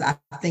 because I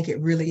think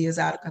it really is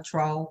out of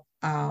control.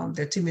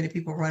 There are too many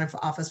people running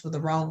for office for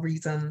the wrong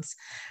reasons,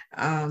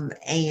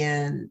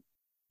 and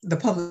the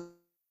public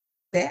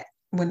that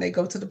when they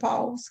go to the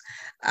polls.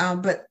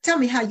 But tell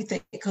me how you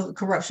think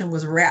corruption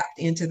was wrapped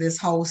into this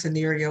whole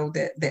scenario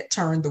that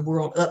turned the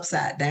world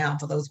upside down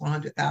for those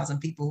 100,000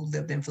 people who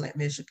lived in Flint,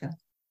 Michigan.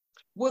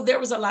 Well, there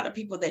was a lot of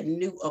people that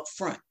knew up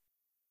front.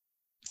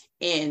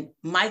 And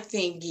my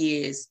thing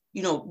is,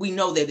 we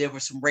know that there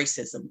was some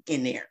racism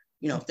in there.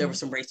 There was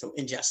some racial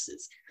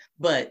injustice,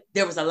 but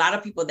there was a lot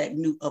of people that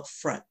knew up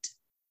front.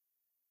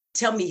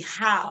 Tell me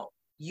how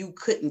you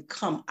couldn't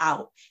come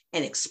out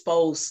and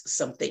expose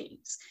some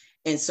things.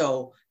 And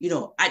so,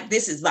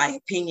 this is my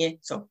opinion.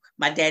 So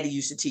my daddy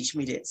used to teach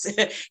me this,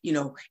 if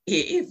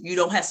you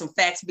don't have some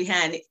facts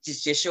behind it,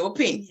 just your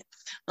opinion.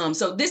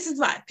 So this is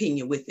my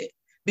opinion with it,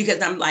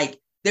 because I'm like,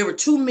 there were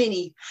too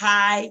many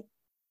high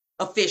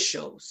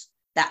officials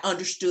that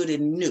understood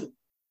and knew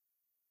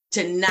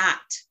to not.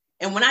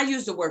 And when I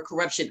use the word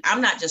corruption,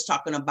 I'm not just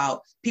talking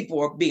about people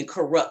are being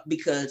corrupt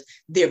because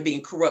they're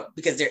being corrupt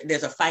because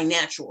there's a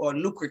financial or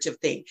lucrative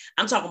thing.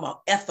 I'm talking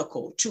about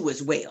ethical too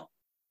as well.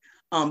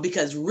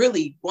 Because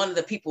really one of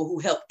the people who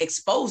helped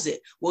expose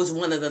it was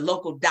one of the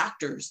local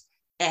doctors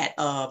at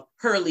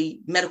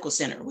Hurley Medical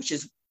Center, which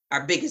is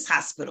our biggest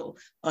hospital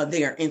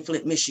there in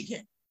Flint,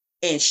 Michigan.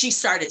 And she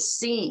started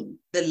seeing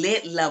the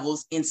lead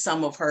levels in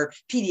some of her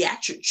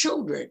pediatric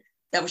children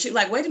that was, she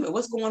like, wait a minute,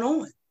 what's going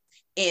on?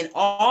 And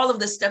all of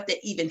the stuff that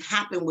even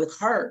happened with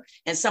her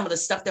and some of the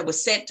stuff that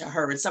was said to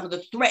her and some of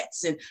the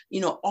threats and,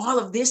 all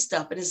of this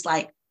stuff. And it's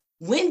like,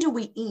 when do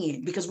we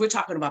end? Because we're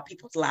talking about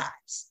people's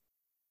lives.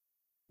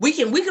 We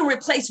can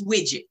replace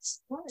widgets.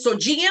 So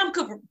GM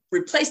could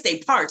replace their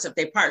parts if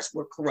their parts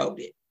were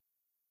corroded.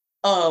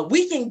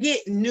 We can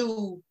get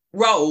new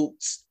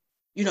roads.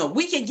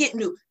 We can't get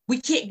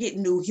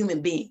new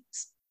human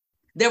beings.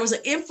 There was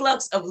an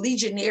influx of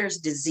Legionnaire's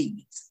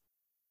disease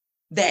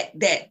that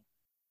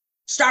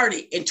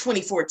started in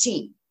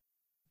 2014.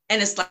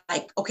 And it's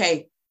like,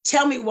 okay,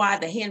 tell me why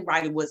the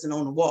handwriting wasn't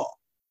on the wall.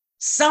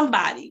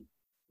 Somebody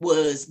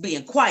was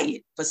being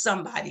quiet for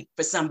somebody.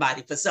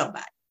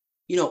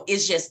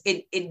 It's just,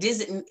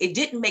 it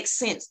didn't make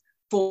sense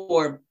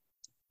for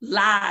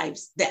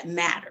lives that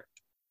mattered.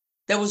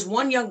 There was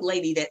one young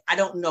lady that I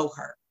don't know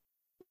her,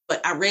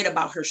 but I read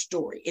about her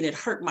story and it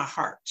hurt my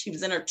heart. She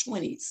was in her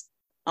 20s.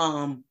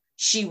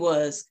 She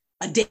was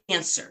a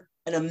dancer,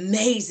 an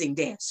amazing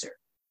dancer.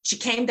 She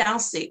came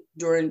down sick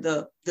during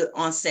the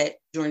onset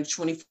during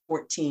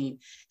 2014.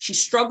 She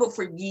struggled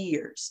for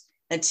years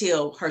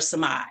until her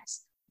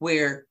surmise,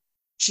 where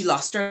she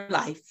lost her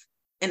life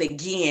and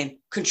again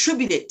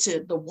contributed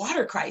to the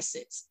water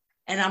crisis.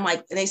 And I'm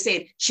like, and they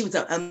said she was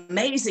an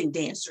amazing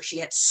dancer. She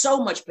had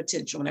so much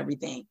potential and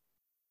everything.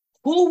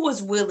 Who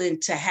was willing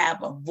to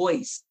have a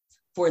voice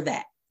for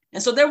that?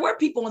 And so there were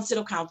people on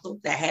city council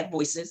that had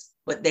voices,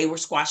 but they were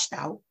squashed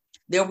out.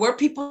 There were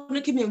people in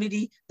the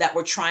community that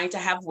were trying to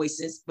have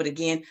voices, but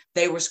again,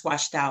 they were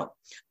squashed out.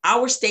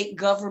 Our state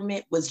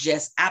government was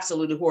just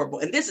absolutely horrible.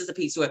 And this is a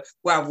piece where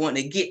I want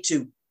to get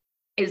to,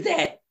 is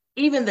that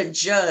even the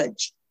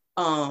judge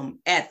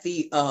at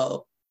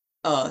the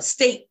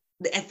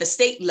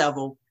state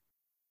level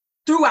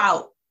threw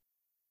out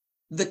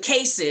the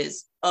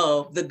cases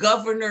of the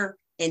governor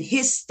and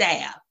his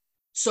staff.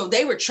 So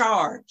they were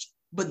charged,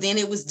 but then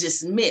it was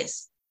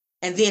dismissed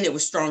and then it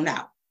was thrown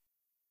out.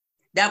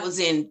 That was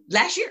in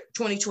last year,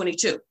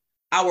 2022.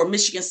 Our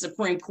Michigan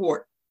Supreme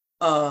Court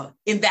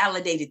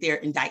invalidated their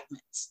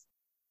indictments.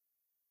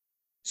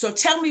 So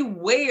tell me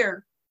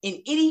where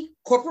in any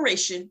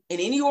corporation, in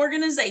any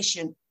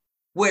organization,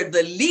 where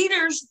the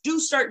leaders do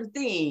certain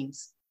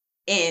things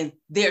and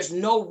there's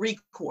no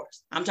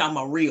recourse. I'm talking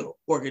about real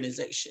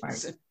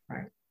organizations.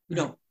 Right.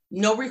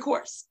 No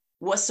recourse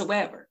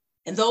whatsoever.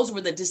 And those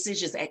were the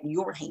decisions at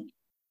your hand.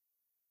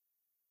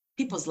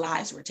 People's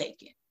lives were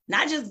taken.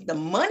 Not just the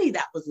money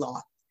that was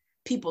lost,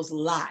 people's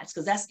lives,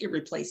 because that's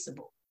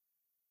irreplaceable.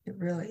 It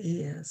really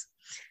is.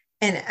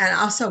 And I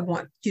also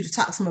want you to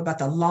talk some about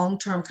the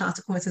long-term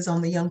consequences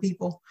on the young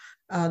people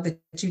that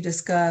you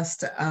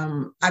discussed.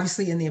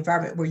 Obviously, in the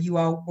environment where you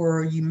all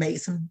were, you made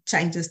some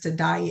changes to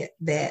diet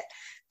that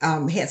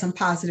had some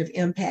positive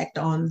impact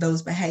on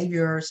those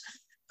behaviors.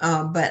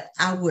 But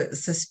I would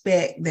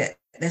suspect that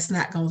that's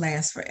not going to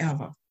last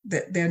forever,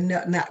 that they're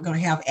not going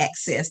to have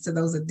access to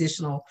those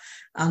additional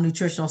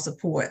nutritional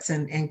supports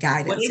and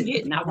guidance. Well, it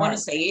didn't. I want to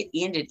say it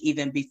ended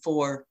even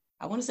before.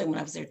 I want to say when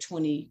I was there,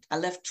 I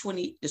left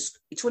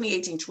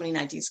 2018,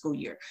 2019 school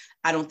year.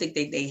 I don't think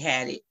they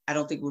had it. I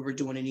don't think we were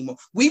doing it anymore.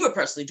 We were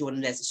personally doing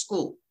it as a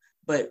school,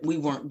 but we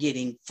weren't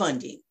getting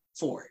funding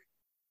for it.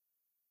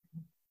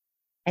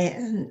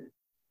 And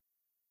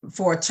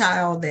for a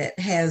child that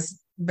has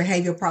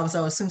behavioral problems,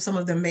 I assume some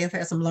of them may have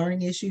had some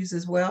learning issues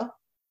as well.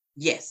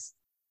 Yes.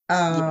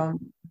 And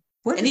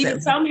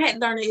even some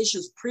had learning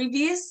issues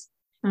previous,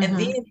 and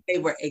then they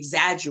were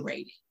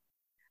exaggerating.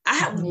 I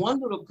have one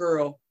little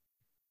girl.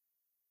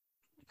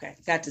 Okay,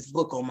 got this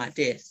book on my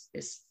desk.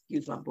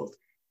 Excuse my book.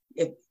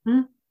 It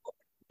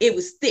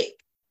was thick.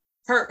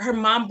 Her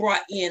mom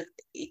brought in,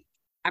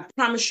 I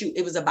promise you,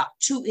 it was about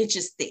 2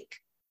 inches thick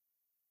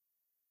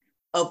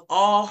of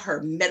all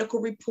her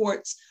medical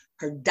reports,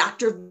 her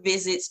doctor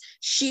visits.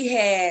 She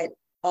had,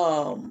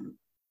 her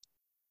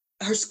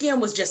skin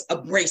was just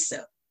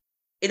abrasive.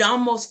 It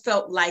almost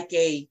felt like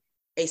a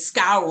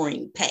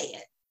scouring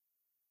pad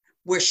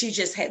where she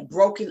just had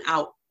broken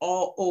out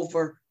all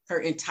over her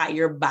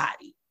entire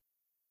body.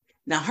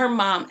 Now, her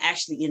mom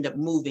actually ended up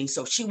moving,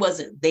 so she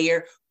wasn't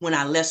there when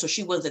I left, so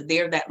she wasn't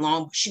there that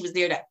long. She was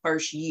there that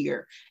first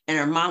year, and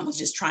her mom was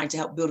just trying to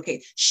help build a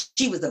case.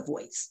 She was a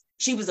voice.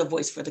 She was a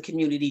voice for the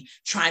community,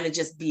 trying to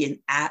just be an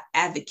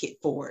advocate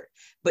for it.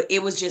 But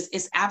it was just,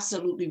 it's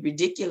absolutely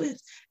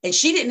ridiculous. And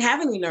she didn't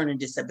have any learning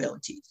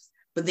disabilities,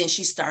 but then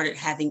she started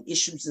having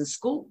issues in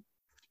school.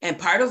 And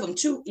part of them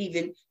too,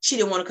 even she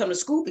didn't want to come to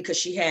school because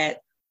she had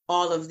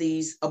all of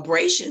these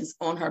abrasions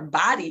on her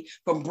body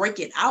from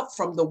breaking out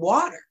from the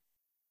water.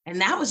 And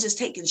that was just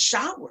taking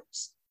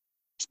showers.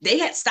 They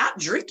had stopped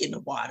drinking the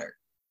water.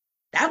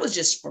 That was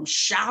just from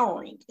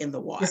showering in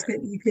the water.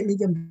 You couldn't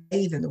even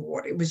bathe in the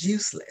water. It was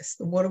useless.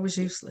 The water was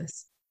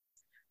useless.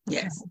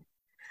 Okay. Yes.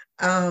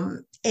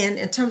 And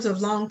in terms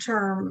of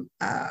long-term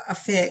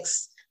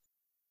effects,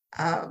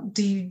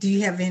 do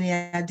you have any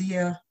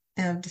idea?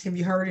 Have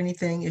you heard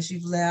anything as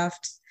you've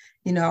left?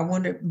 I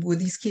wonder, will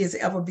these kids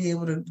ever be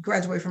able to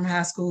graduate from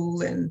high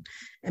school and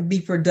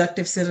be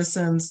productive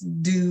citizens,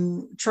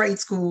 do trade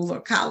school or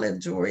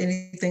college or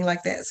anything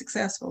like that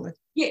successfully?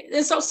 Yeah,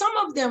 and so some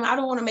of them, I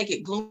don't want to make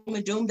it gloom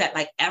and doom that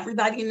like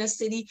everybody in the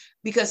city,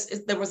 because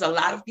there was a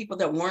lot of people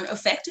that weren't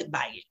affected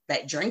by it,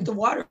 that drank the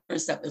water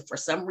and stuff. And for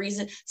some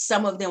reason,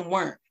 some of them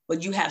weren't.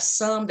 But you have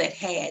some that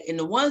had, and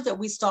the ones that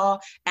we saw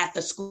at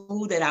the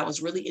school that I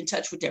was really in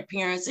touch with their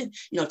parents and,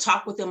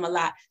 talk with them a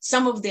lot,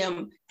 some of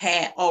them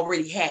had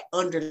already had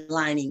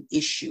underlying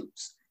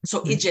issues.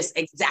 So it just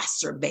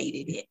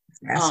exacerbated it.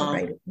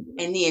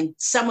 And then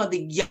some of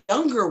the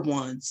younger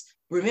ones,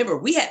 remember,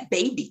 we had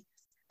babies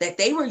that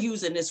they were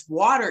using this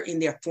water in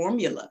their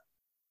formula.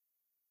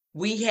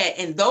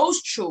 And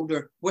those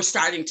children were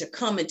starting to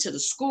come into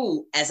the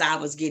school as I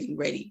was getting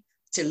ready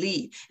to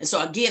leave. And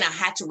so again, I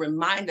had to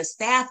remind the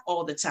staff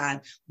all the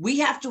time, we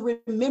have to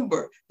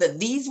remember that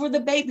these were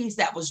the babies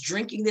that was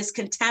drinking this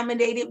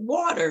contaminated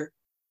water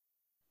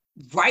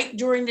right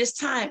during this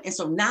time. And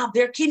so now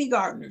they're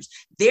kindergartners,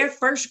 they're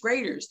first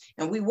graders.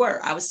 And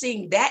I was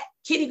seeing that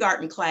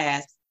kindergarten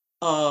class,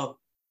 the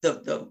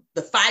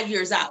 5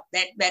 years out,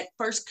 that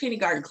first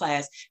kindergarten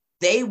class,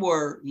 they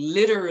were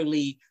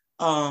literally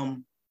a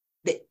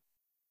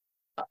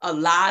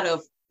lot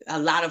of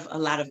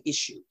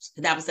issues.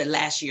 That was the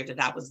last year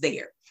that I was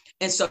there.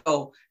 And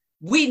so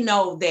we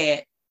know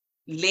that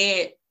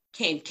lead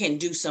can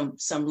do some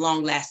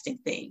long lasting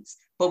things,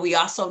 but we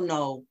also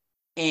know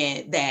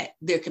that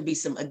there can be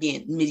some,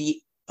 again,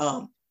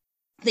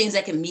 things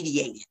that can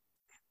mediate it.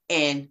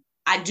 And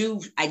I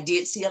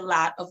did see a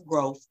lot of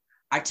growth.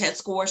 Our test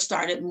scores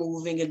started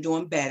moving and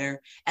doing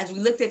better. As we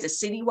looked at the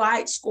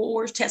citywide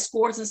scores, test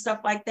scores and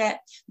stuff like that,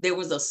 there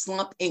was a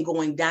slump in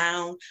going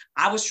down.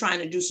 I was trying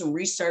to do some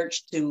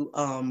research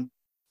to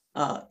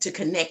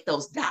connect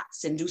those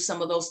dots and do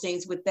some of those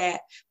things with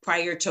that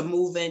prior to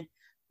moving.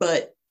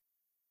 But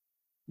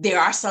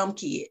there are some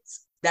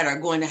kids that are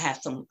going to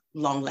have some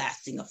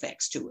long-lasting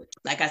effects to it.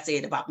 Like I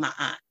said about my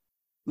aunt.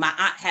 My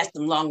aunt has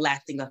some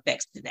long-lasting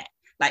effects to that.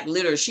 Like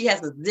literally, she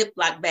has a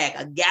Ziploc bag,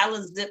 a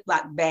gallon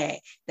Ziploc bag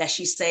that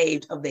she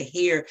saved of the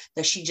hair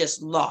that she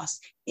just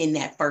lost in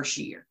that first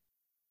year.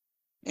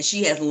 And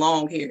she has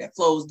long hair that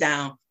flows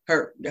down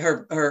her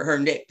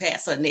neck,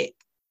 past her neck,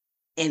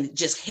 and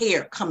just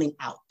hair coming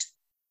out.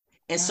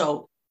 And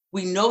so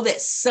we know that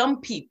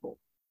some people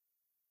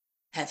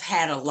have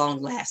had a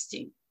long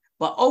lasting,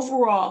 but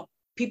overall,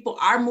 people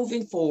are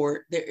moving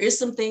forward. There is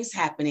some things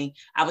happening.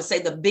 I would say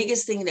the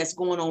biggest thing that's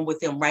going on with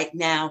them right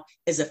now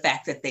is the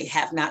fact that they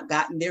have not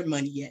gotten their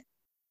money yet.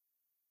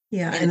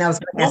 Yeah, and I was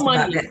going to ask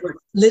about that.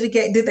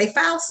 Litigate? Did they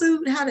file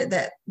suit? How did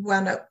that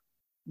wind up?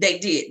 They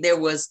did. There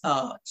was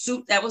a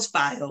suit that was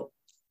filed.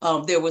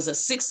 There was a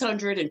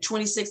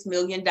 $626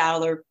 million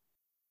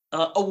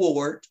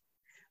award,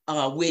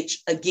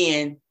 which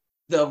again,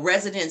 the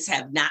residents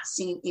have not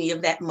seen any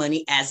of that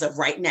money as of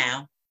right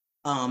now.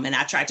 And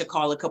I tried to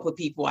call a couple of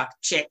people. I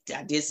checked,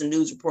 I did some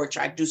news report,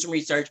 tried to do some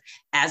research.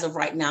 As of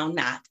right now,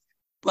 not.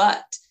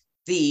 But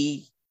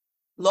the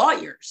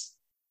lawyers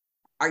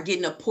are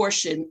getting a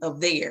portion of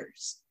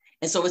theirs.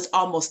 And so it's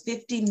almost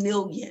 50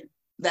 million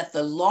that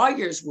the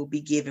lawyers will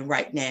be given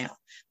right now.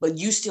 But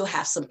you still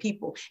have some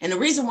people. And the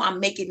reason why I'm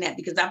making that,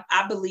 because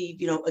I believe,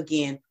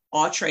 again,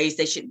 all trades,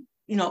 they should,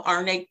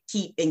 earn their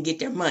keep and get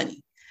their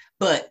money.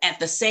 But at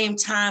the same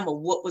time of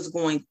what was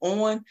going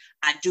on,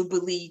 I do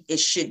believe it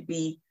should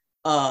be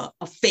a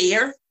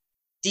fair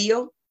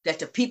deal, that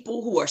the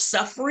people who are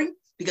suffering,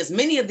 because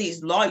many of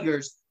these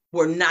lawyers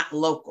were not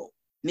local.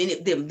 Many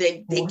of them,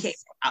 they came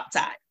from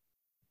outside.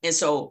 And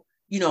so,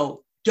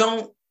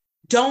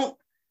 don't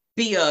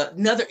be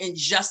another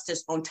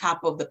injustice on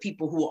top of the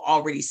people who are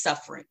already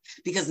suffering,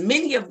 because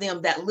many of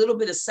them, that little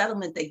bit of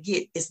settlement they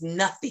get is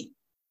nothing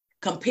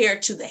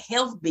compared to the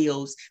health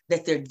bills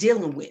that they're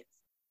dealing with.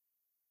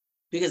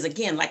 Because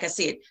again, like I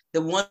said,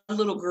 the one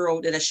little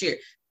girl that I shared,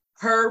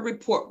 her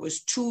report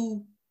was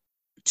two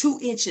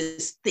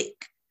inches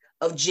thick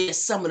of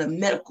just some of the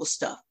medical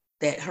stuff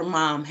that her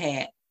mom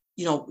had,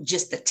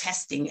 just the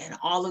testing and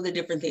all of the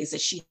different things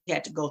that she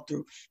had to go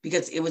through,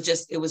 because it was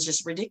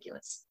just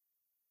ridiculous.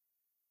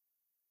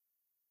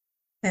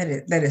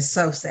 That is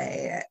so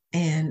sad.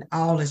 And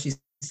all, as you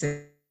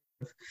said,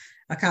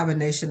 a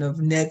combination of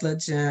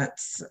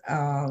negligence,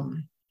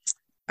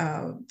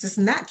 just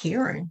not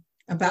caring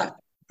about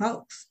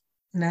folks.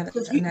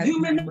 Because another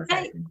human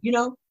mistake.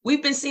 mistake,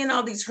 we've been seeing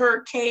all these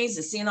hurricanes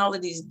and seeing all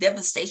of these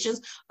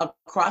devastations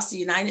across the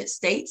United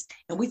States,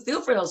 and we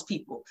feel for those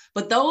people.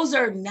 But those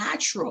are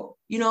natural.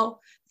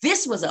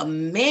 This was a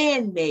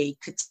man-made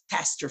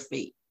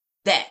catastrophe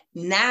that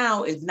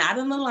now is not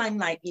in the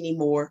limelight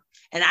anymore.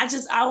 And I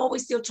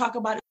always still talk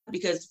about it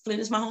because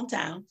Flint is my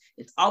hometown.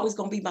 It's always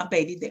going to be my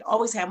baby. They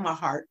always have my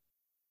heart.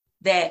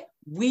 That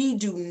we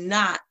do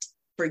not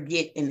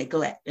forget and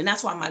neglect. And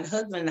that's why my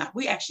husband and I,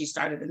 we actually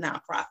started a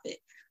nonprofit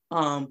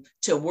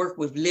to work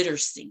with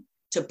literacy,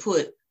 to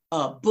put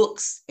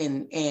books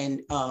and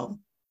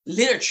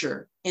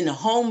literature in the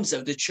homes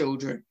of the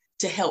children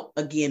to help,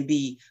 again,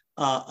 be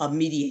a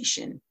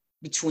mediation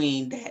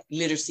between that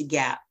literacy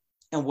gap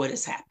and what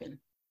has happened.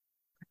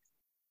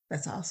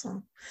 That's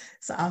awesome.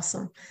 It's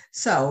awesome.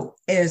 So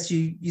as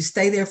you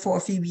stay there for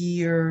a few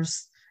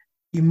years,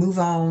 you move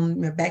on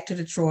back to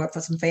Detroit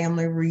for some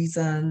family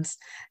reasons.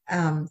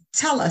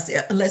 Tell us,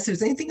 unless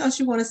there's anything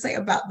else you want to say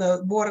about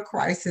the water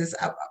crisis,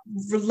 I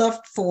would love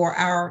for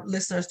our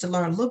listeners to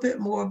learn a little bit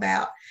more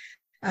about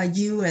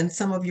you and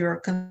some of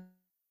your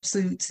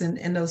pursuits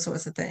and those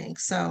sorts of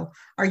things. So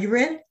are you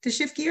ready to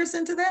shift gears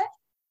into that?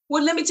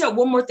 Well, let me tell you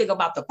one more thing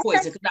about the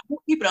poison, because I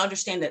want people to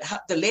understand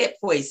that the lead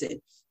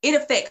poison, it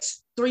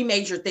affects three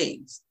major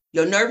things: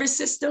 your nervous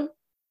system,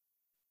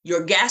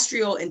 your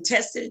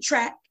gastrointestinal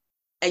tract,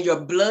 and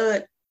your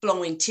blood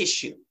flowing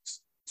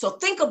tissues. So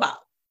think about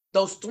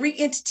those three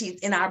entities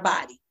in our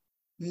body,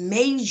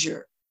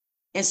 major.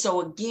 And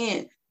so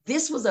again,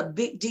 this was a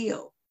big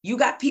deal. You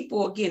got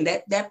people, again,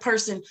 that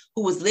person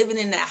who was living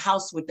in that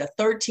house with the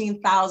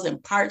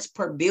 13,000 parts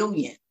per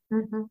billion.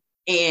 Mm-hmm.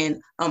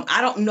 And I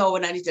don't know,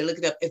 and I need to look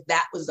it up, if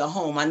that was the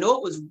home. I know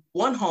it was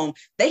one home.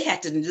 They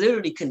had to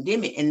literally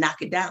condemn it and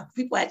knock it down.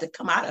 People had to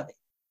come out of it.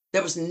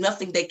 There was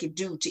nothing they could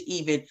do to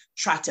even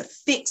try to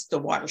fix the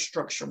water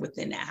structure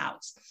within that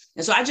house.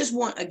 And so I just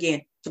want,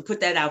 again, to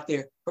put that out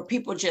there for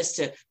people just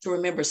to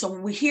remember. So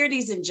when we hear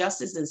these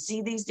injustices and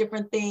see these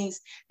different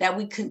things, that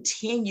we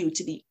continue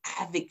to be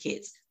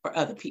advocates for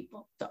other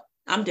people. So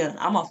I'm done.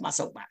 I'm off my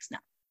soapbox now.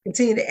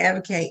 Continue to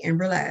advocate and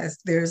realize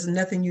there's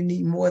nothing you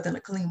need more than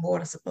a clean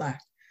water supply.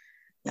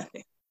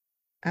 Nothing.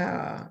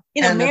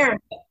 In America.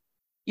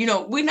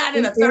 We're not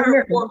in a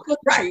third world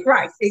country.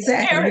 Right,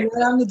 exactly. We're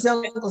not in the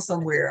jungle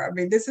somewhere. I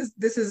mean, this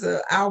is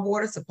our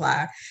water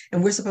supply,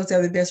 and we're supposed to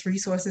have the best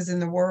resources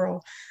in the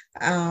world.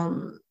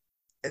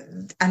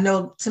 I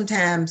know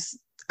sometimes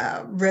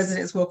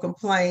residents will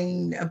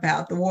complain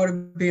about the water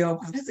bill.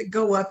 Does it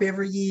go up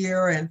every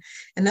year, and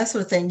that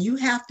sort of thing? You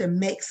have to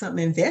make some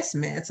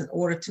investments in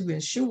order to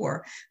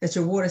ensure that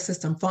your water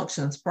system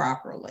functions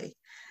properly.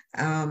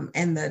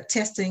 And the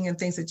testing and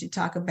things that you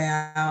talk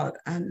about,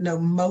 I know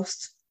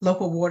most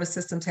local water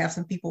systems have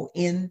some people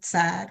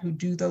inside who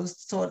do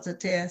those sorts of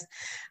tests.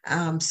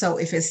 So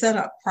if it's set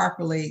up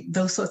properly,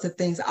 those sorts of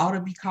things ought to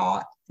be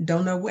caught.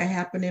 Don't know what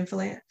happened in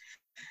Flint.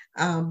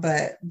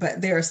 But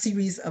there are a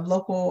series of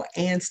local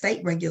and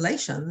state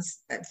regulations,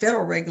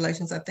 federal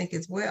regulations, I think,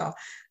 as well,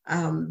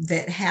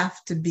 that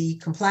have to be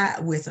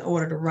complied with in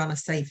order to run a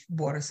safe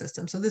water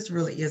system. So this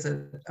really is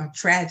a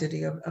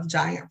tragedy of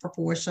giant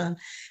proportion.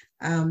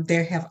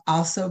 There have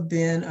also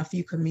been a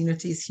few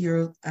communities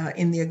here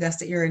in the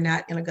Augusta area,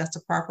 not in Augusta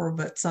proper,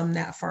 but some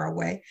not far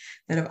away,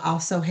 that have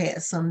also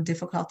had some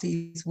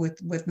difficulties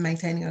with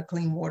maintaining a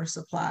clean water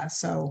supply.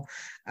 So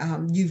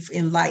you've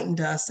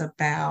enlightened us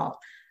about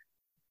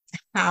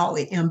how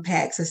it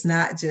impacts. It's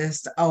not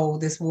just, oh,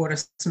 this water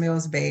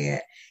smells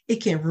bad. It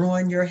can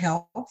ruin your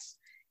health,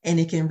 and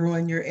it can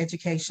ruin your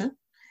education,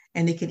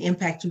 and it can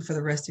impact you for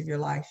the rest of your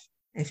life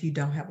if you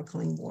don't have a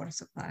clean water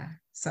supply.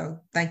 So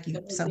thank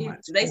you so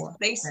much.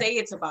 They say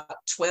it's about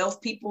 12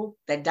 people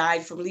that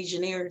died from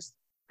Legionnaires.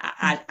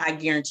 I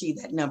guarantee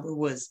that number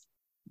was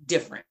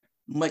different,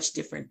 much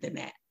different than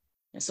that.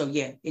 And so,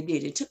 yeah, it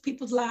did. It took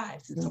people's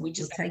lives. And so we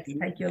just take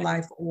your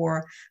life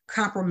or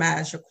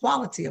compromise your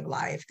quality of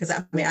life. Because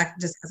I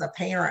just as a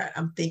parent,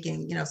 I'm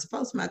thinking,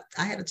 suppose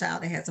I had a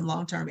child that had some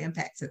long-term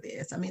impacts of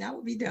this. I mean, I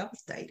would be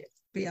devastated,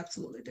 be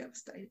absolutely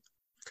devastated.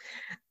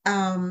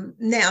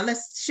 Now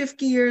let's shift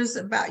gears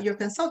about your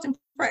consulting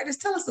practice.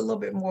 Tell us a little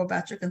bit more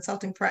about your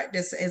consulting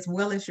practice, as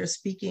well as your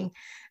speaking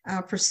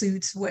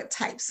pursuits, what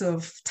types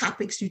of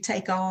topics you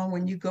take on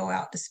when you go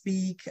out to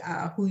speak,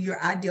 who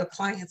your ideal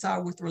clients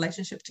are with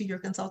relationship to your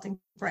consulting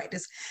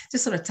practice.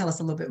 Just sort of tell us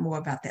a little bit more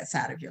about that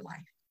side of your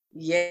life.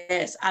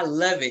 Yes, I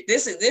love it.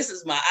 This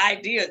is my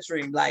ideal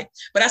dream life,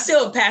 but I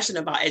still am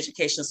passionate about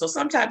education. So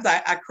sometimes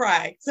I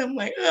cry. So I'm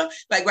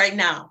like right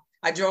now,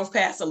 I drove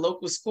past a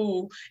local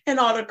school and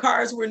all the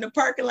cars were in the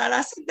parking lot.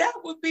 I said, that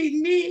would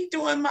be me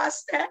doing my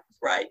staff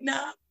right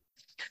now.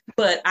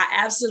 But I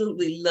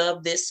absolutely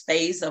love this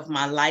phase of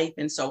my life.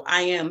 And so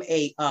I am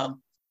a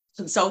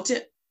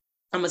consultant.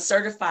 I'm a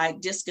certified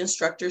DISC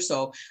instructor.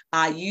 So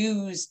I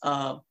use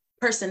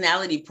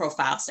personality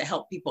profiles to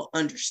help people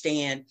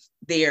understand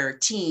their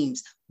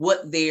teams,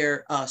 what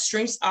their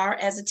strengths are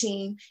as a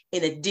team,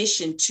 in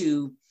addition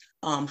to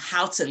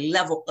how to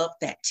level up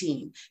that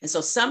team. And so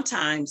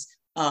sometimes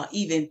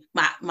Even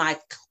my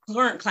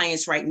current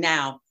clients right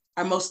now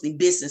are mostly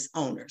business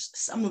owners.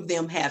 Some of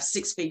them have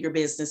 6-figure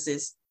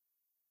businesses,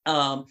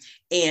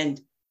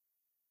 and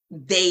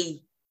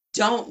they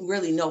don't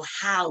really know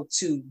how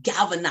to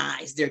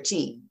galvanize their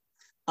team.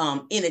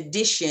 In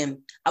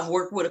addition, I've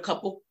worked with a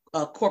couple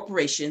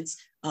corporations.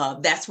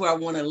 That's where I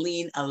want to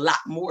lean a lot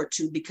more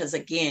to, because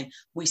again,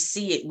 we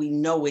see it, we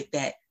know it,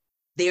 that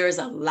there is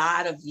a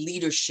lot of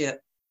leadership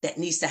that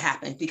needs to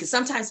happen, because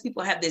sometimes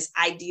people have this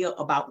idea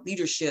about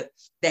leadership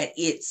that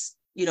it's,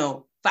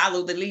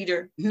 follow the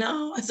leader.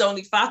 No, it's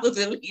only follow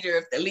the leader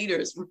if the leader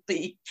is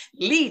really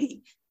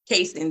leading.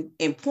 Case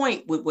in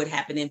point with what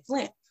happened in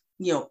Flint.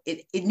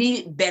 It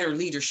needed better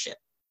leadership,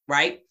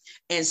 right?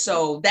 And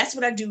so that's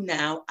what I do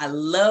now. I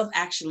love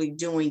actually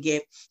doing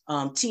it.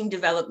 Team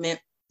development,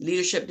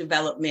 leadership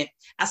development.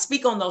 I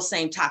speak on those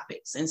same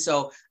topics. And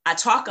so I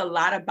talk a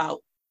lot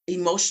about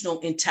emotional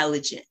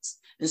intelligence.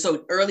 And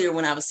so earlier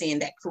when I was saying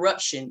that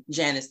corruption,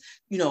 Janice,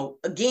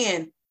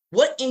 again,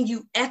 what in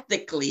you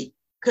ethically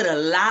could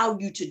allow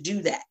you to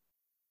do that?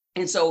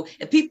 And so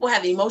if people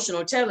have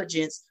emotional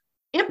intelligence,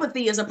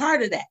 empathy is a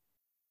part of that.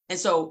 And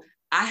so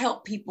I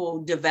help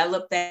people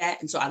develop that.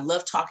 And so I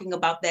love talking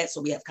about that.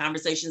 So we have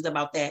conversations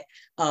about that,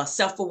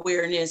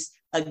 self-awareness,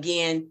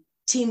 again,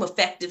 team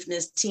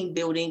effectiveness, team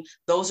building.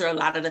 Those are a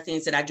lot of the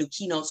things that I do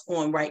keynotes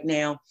on right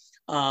now,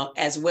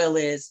 as well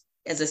as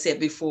I said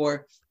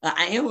before,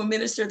 I am a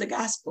minister of the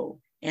gospel,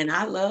 and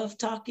I love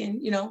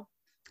talking,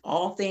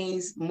 all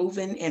things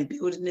moving and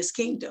building this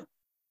kingdom.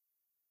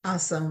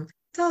 Awesome.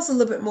 Tell us a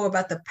little bit more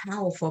about the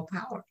Powerful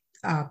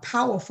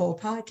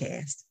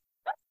podcast.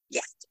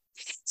 Yes.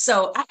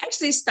 So I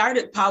actually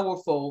started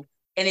Powerful,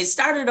 and it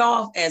started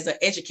off as an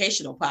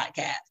educational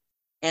podcast.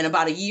 And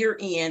about a year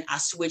in, I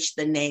switched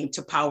the name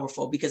to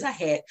Powerful because I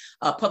had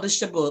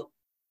published a book,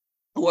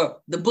 or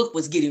the book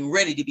was getting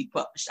ready to be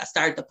published. I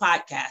started the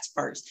podcast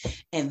first.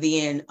 And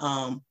then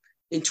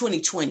in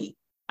 2020,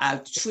 I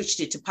switched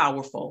it to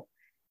Powerful.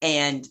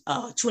 And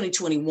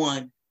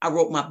 2021, I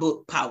wrote my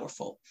book,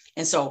 Powerful.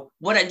 And so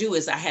what I do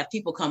is I have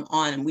people come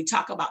on and we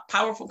talk about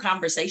powerful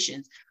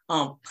conversations,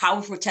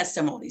 powerful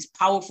testimonies,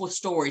 powerful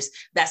stories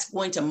that's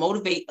going to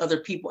motivate other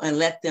people and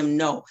let them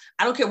know,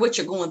 I don't care what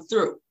you're going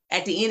through.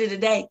 At the end of the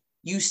day,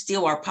 you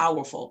still are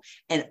powerful,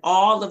 and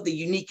all of the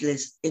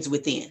uniqueness is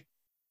within.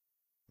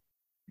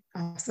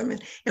 Awesome.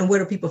 And where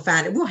do people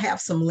find it? We'll have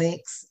some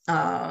links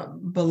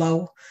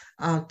below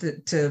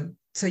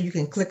so you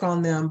can click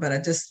on them. But I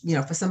just,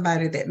 for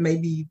somebody that may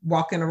be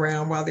walking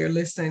around while they're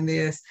listening to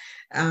this,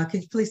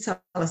 could you please tell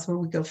us where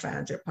we go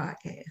find your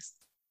podcast?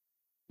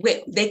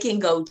 Well, they can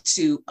go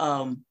to,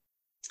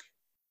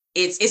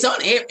 it's on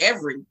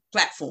every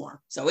platform.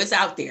 So it's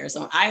out there. It's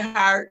on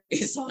iHeart,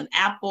 it's on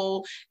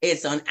Apple,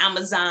 it's on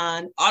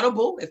Amazon,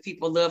 Audible. If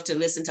people love to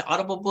listen to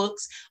Audible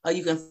books,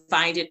 you can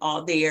find it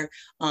all there.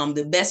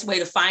 The best way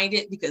to find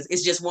it, because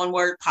it's just one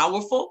word,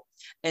 Powerful.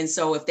 And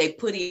so if they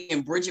put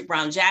in Bridget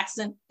Brown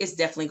Jackson, it's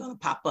definitely going to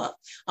pop up.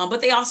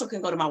 But they also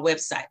can go to my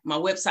website. My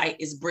website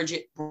is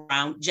Bridget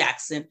Brown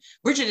Jackson.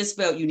 Bridget is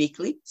spelled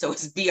uniquely. So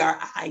it's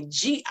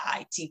Brigitte.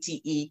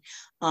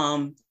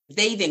 If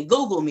they even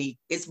Google me,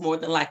 it's more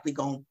than likely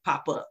going to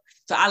pop up.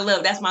 So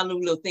that's my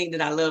little thing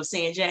that I love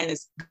saying,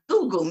 Janice,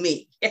 Google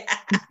me.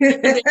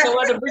 There's no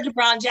other Bridget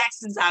Brown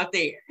Jacksons out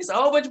there. It's a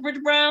whole bunch of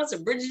Bridget Browns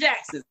and Bridget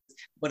Jacksons,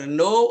 but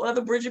no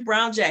other Bridget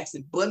Brown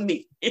Jackson but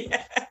me.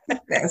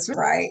 That's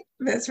right.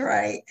 That's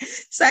right.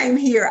 Same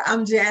here.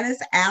 I'm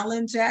Janice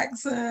Allen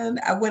Jackson.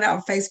 I went out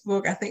on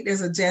Facebook. I think there's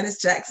a Janice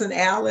Jackson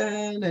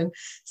Allen and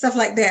stuff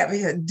like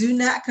that. Do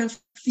not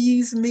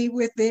confuse me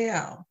with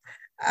them.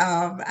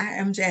 I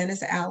am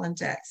Janice Allen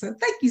Jackson.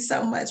 Thank you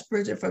so much,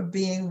 Bridget, for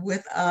being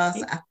with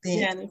us. I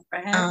think, Janice, for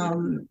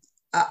having me.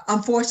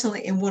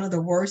 Unfortunately, in one of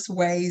the worst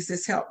ways,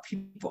 this helped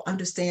people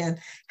understand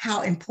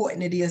how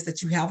important it is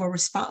that you have a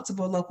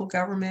responsible local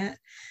government.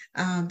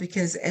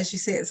 Because as you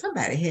said,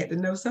 somebody had to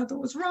know something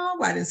was wrong.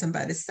 Why didn't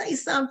somebody say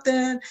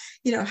something?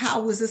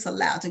 How was this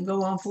allowed to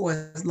go on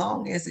for as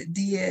long as it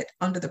did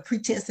under the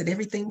pretense that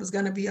everything was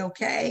going to be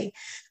okay?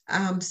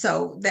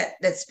 So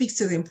that speaks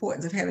to the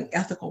importance of having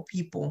ethical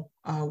people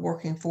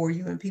working for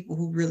you, and people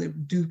who really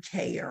do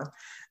care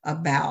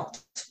about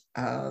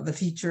the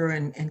future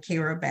and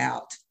care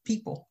about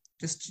people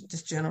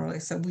just generally.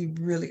 So we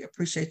really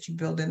appreciate you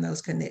building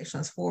those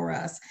connections for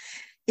us.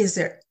 Is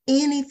there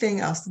anything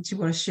else that you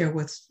want to share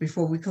with us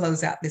before we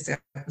close out this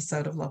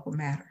episode of Local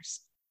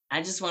Matters?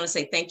 I just want to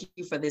say thank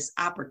you for this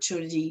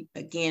opportunity.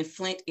 Again,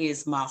 Flint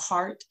is my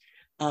heart,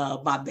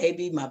 my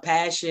baby, my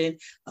passion.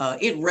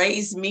 It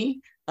raised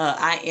me.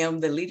 I am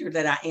the leader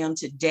that I am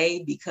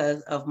today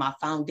because of my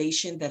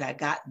foundation that I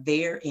got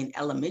there in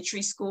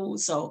elementary school.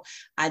 So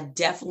I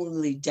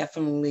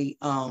definitely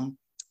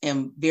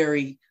am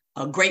very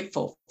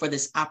grateful for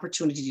this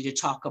opportunity to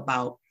talk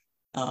about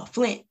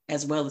Flint,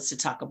 as well as to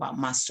talk about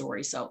my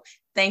story. So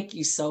thank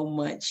you so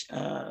much,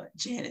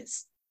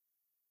 Janice.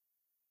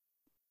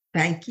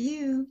 Thank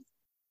you.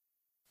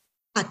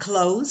 I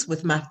close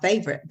with my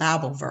favorite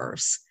Bible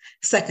verse,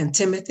 2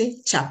 Timothy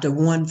chapter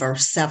 1,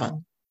 verse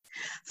 7.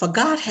 For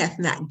God hath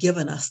not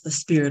given us the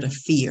spirit of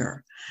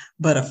fear,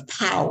 but of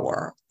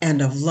power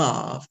and of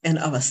love and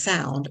of a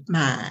sound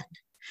mind.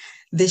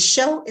 This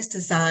show is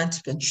designed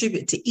to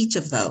contribute to each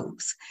of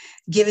those,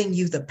 giving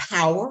you the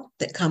power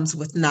that comes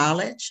with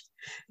knowledge,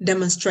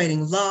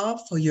 demonstrating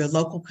love for your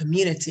local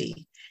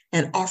community,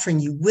 and offering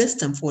you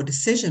wisdom for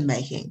decision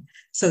making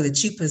so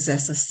that you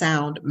possess a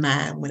sound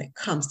mind when it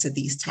comes to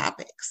these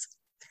topics.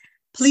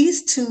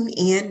 Please tune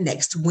in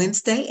next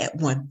Wednesday at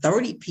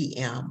 1:30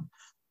 p.m.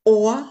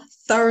 or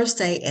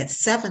Thursday at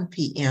 7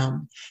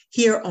 p.m.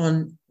 here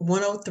on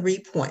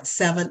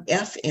 103.7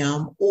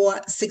 FM or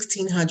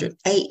 1600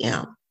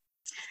 AM.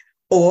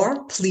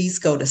 Or please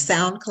go to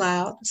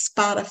SoundCloud,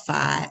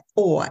 Spotify,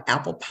 or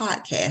Apple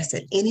Podcasts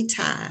at any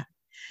time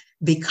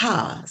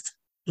because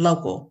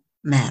local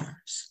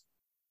matters.